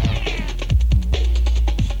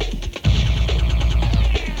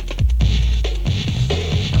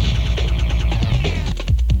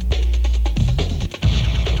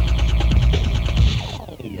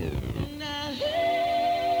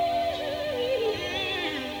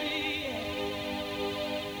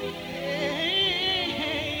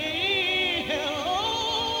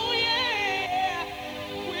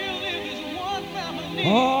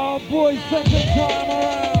 Oh boy, second time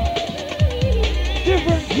around.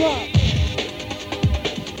 Different cut.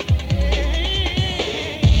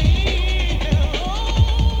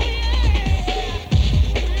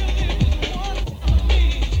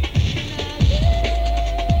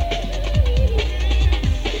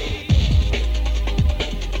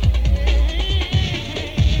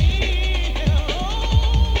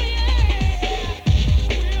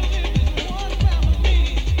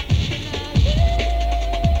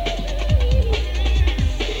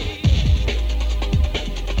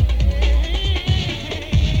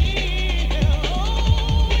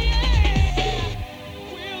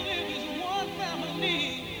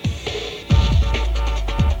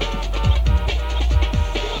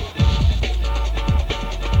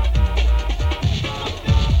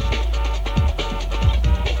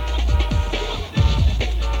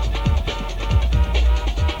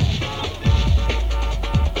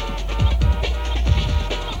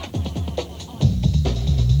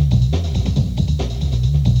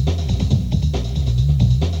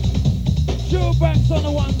 Banks on the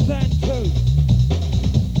ones and twos.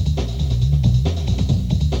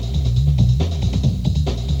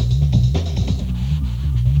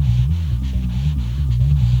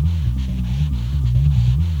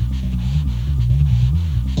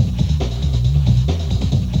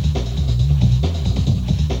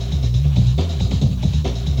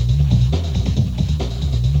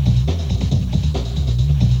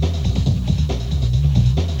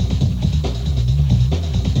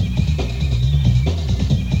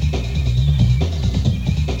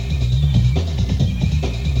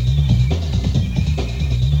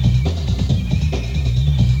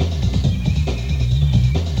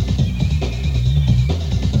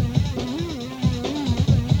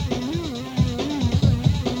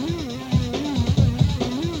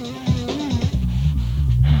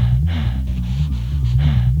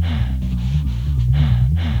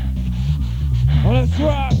 Let's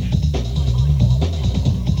rock!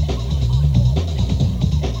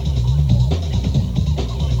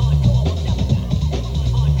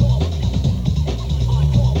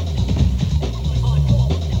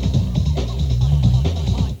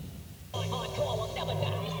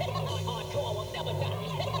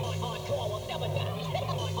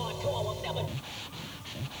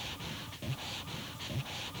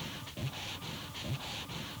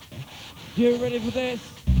 You ready for this?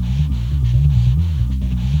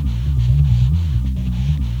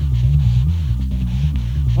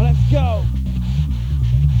 Well, let's go.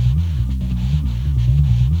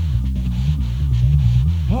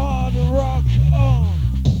 Hard rock on.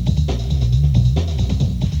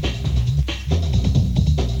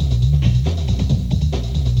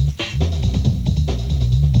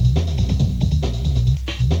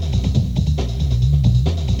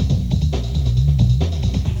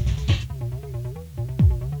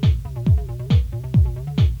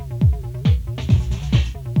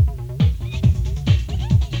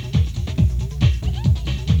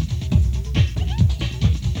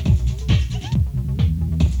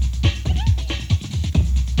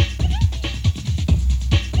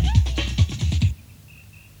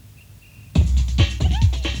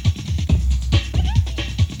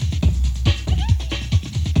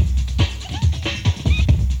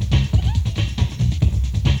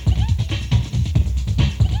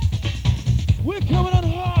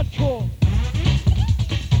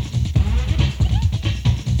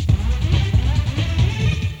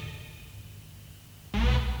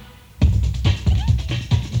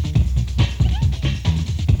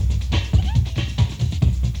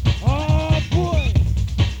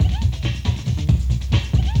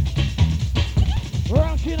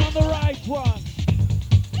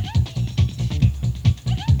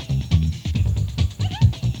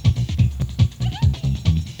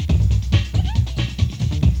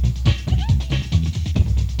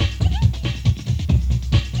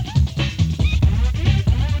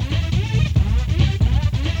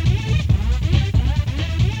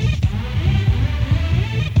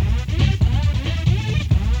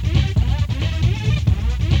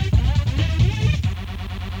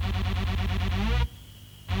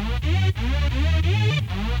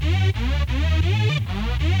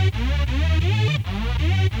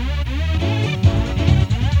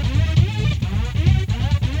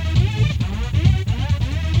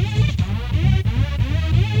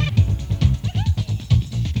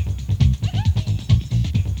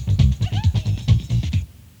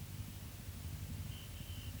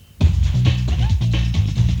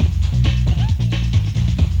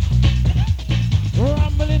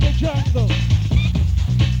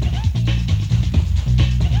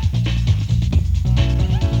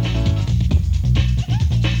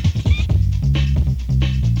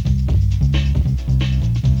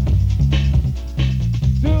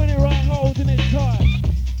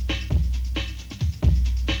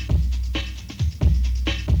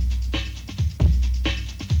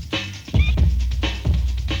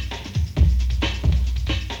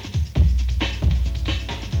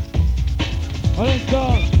 Oh, let's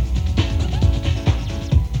go.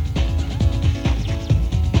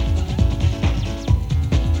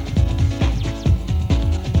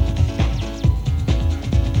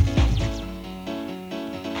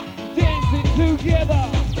 Dancing together.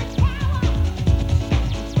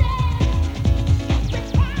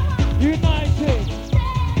 United.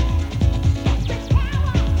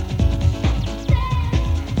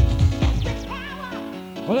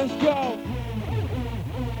 Well, let's go.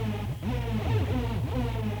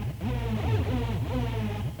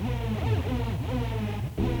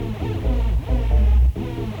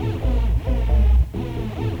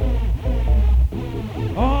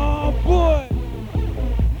 Oh boy.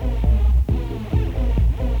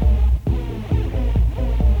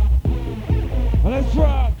 Well, let's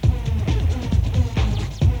rock.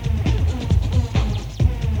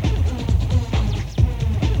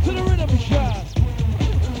 To the rhythm shot.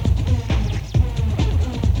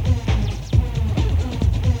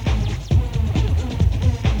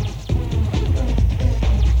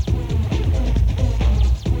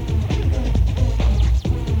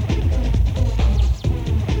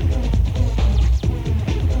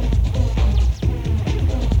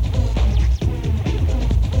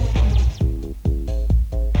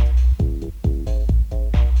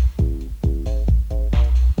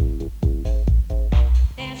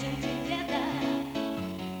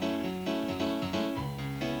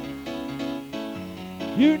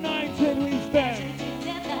 United we stand,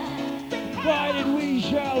 divided we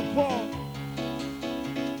shall fall.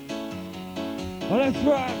 Well, let's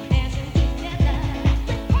rock.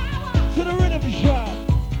 To the rhythm shot.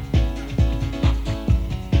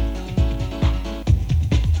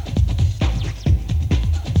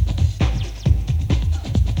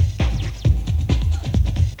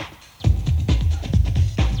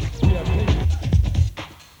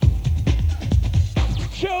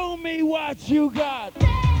 Show me what you got.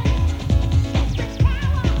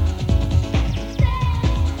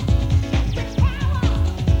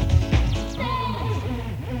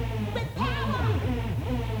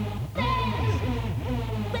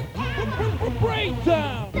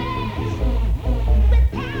 Breakdown.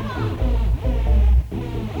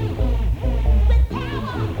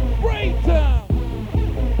 Breakdown.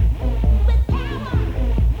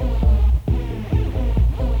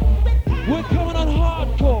 We're coming on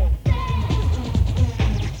hardcore.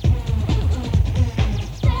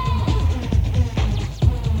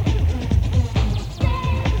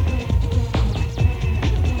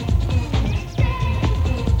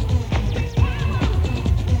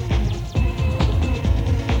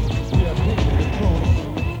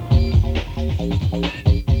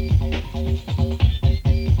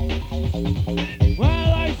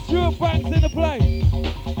 Well, I Stuart Banks in the place.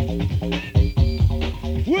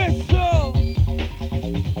 Whistle!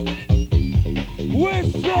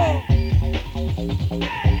 Whistle!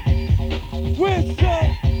 Whistle!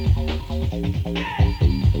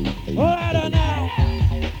 Louder now!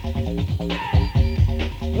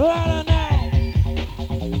 Louder now!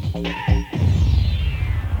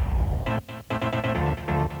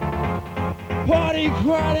 Party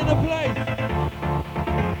crowd in the place.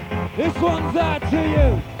 This one's out to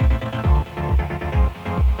you.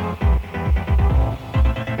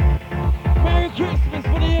 Merry Christmas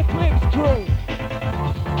for the Eclipse crew.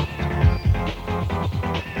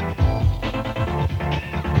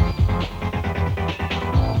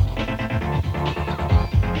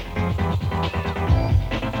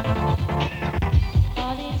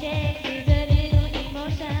 All it takes is a little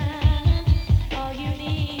emotion. All you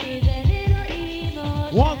need is a little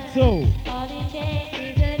emotion. 1, 2. All it takes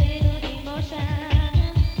is a little emotion.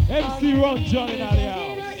 MC Ron John in the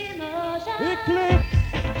house. Eclipse.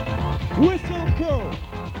 Whistle.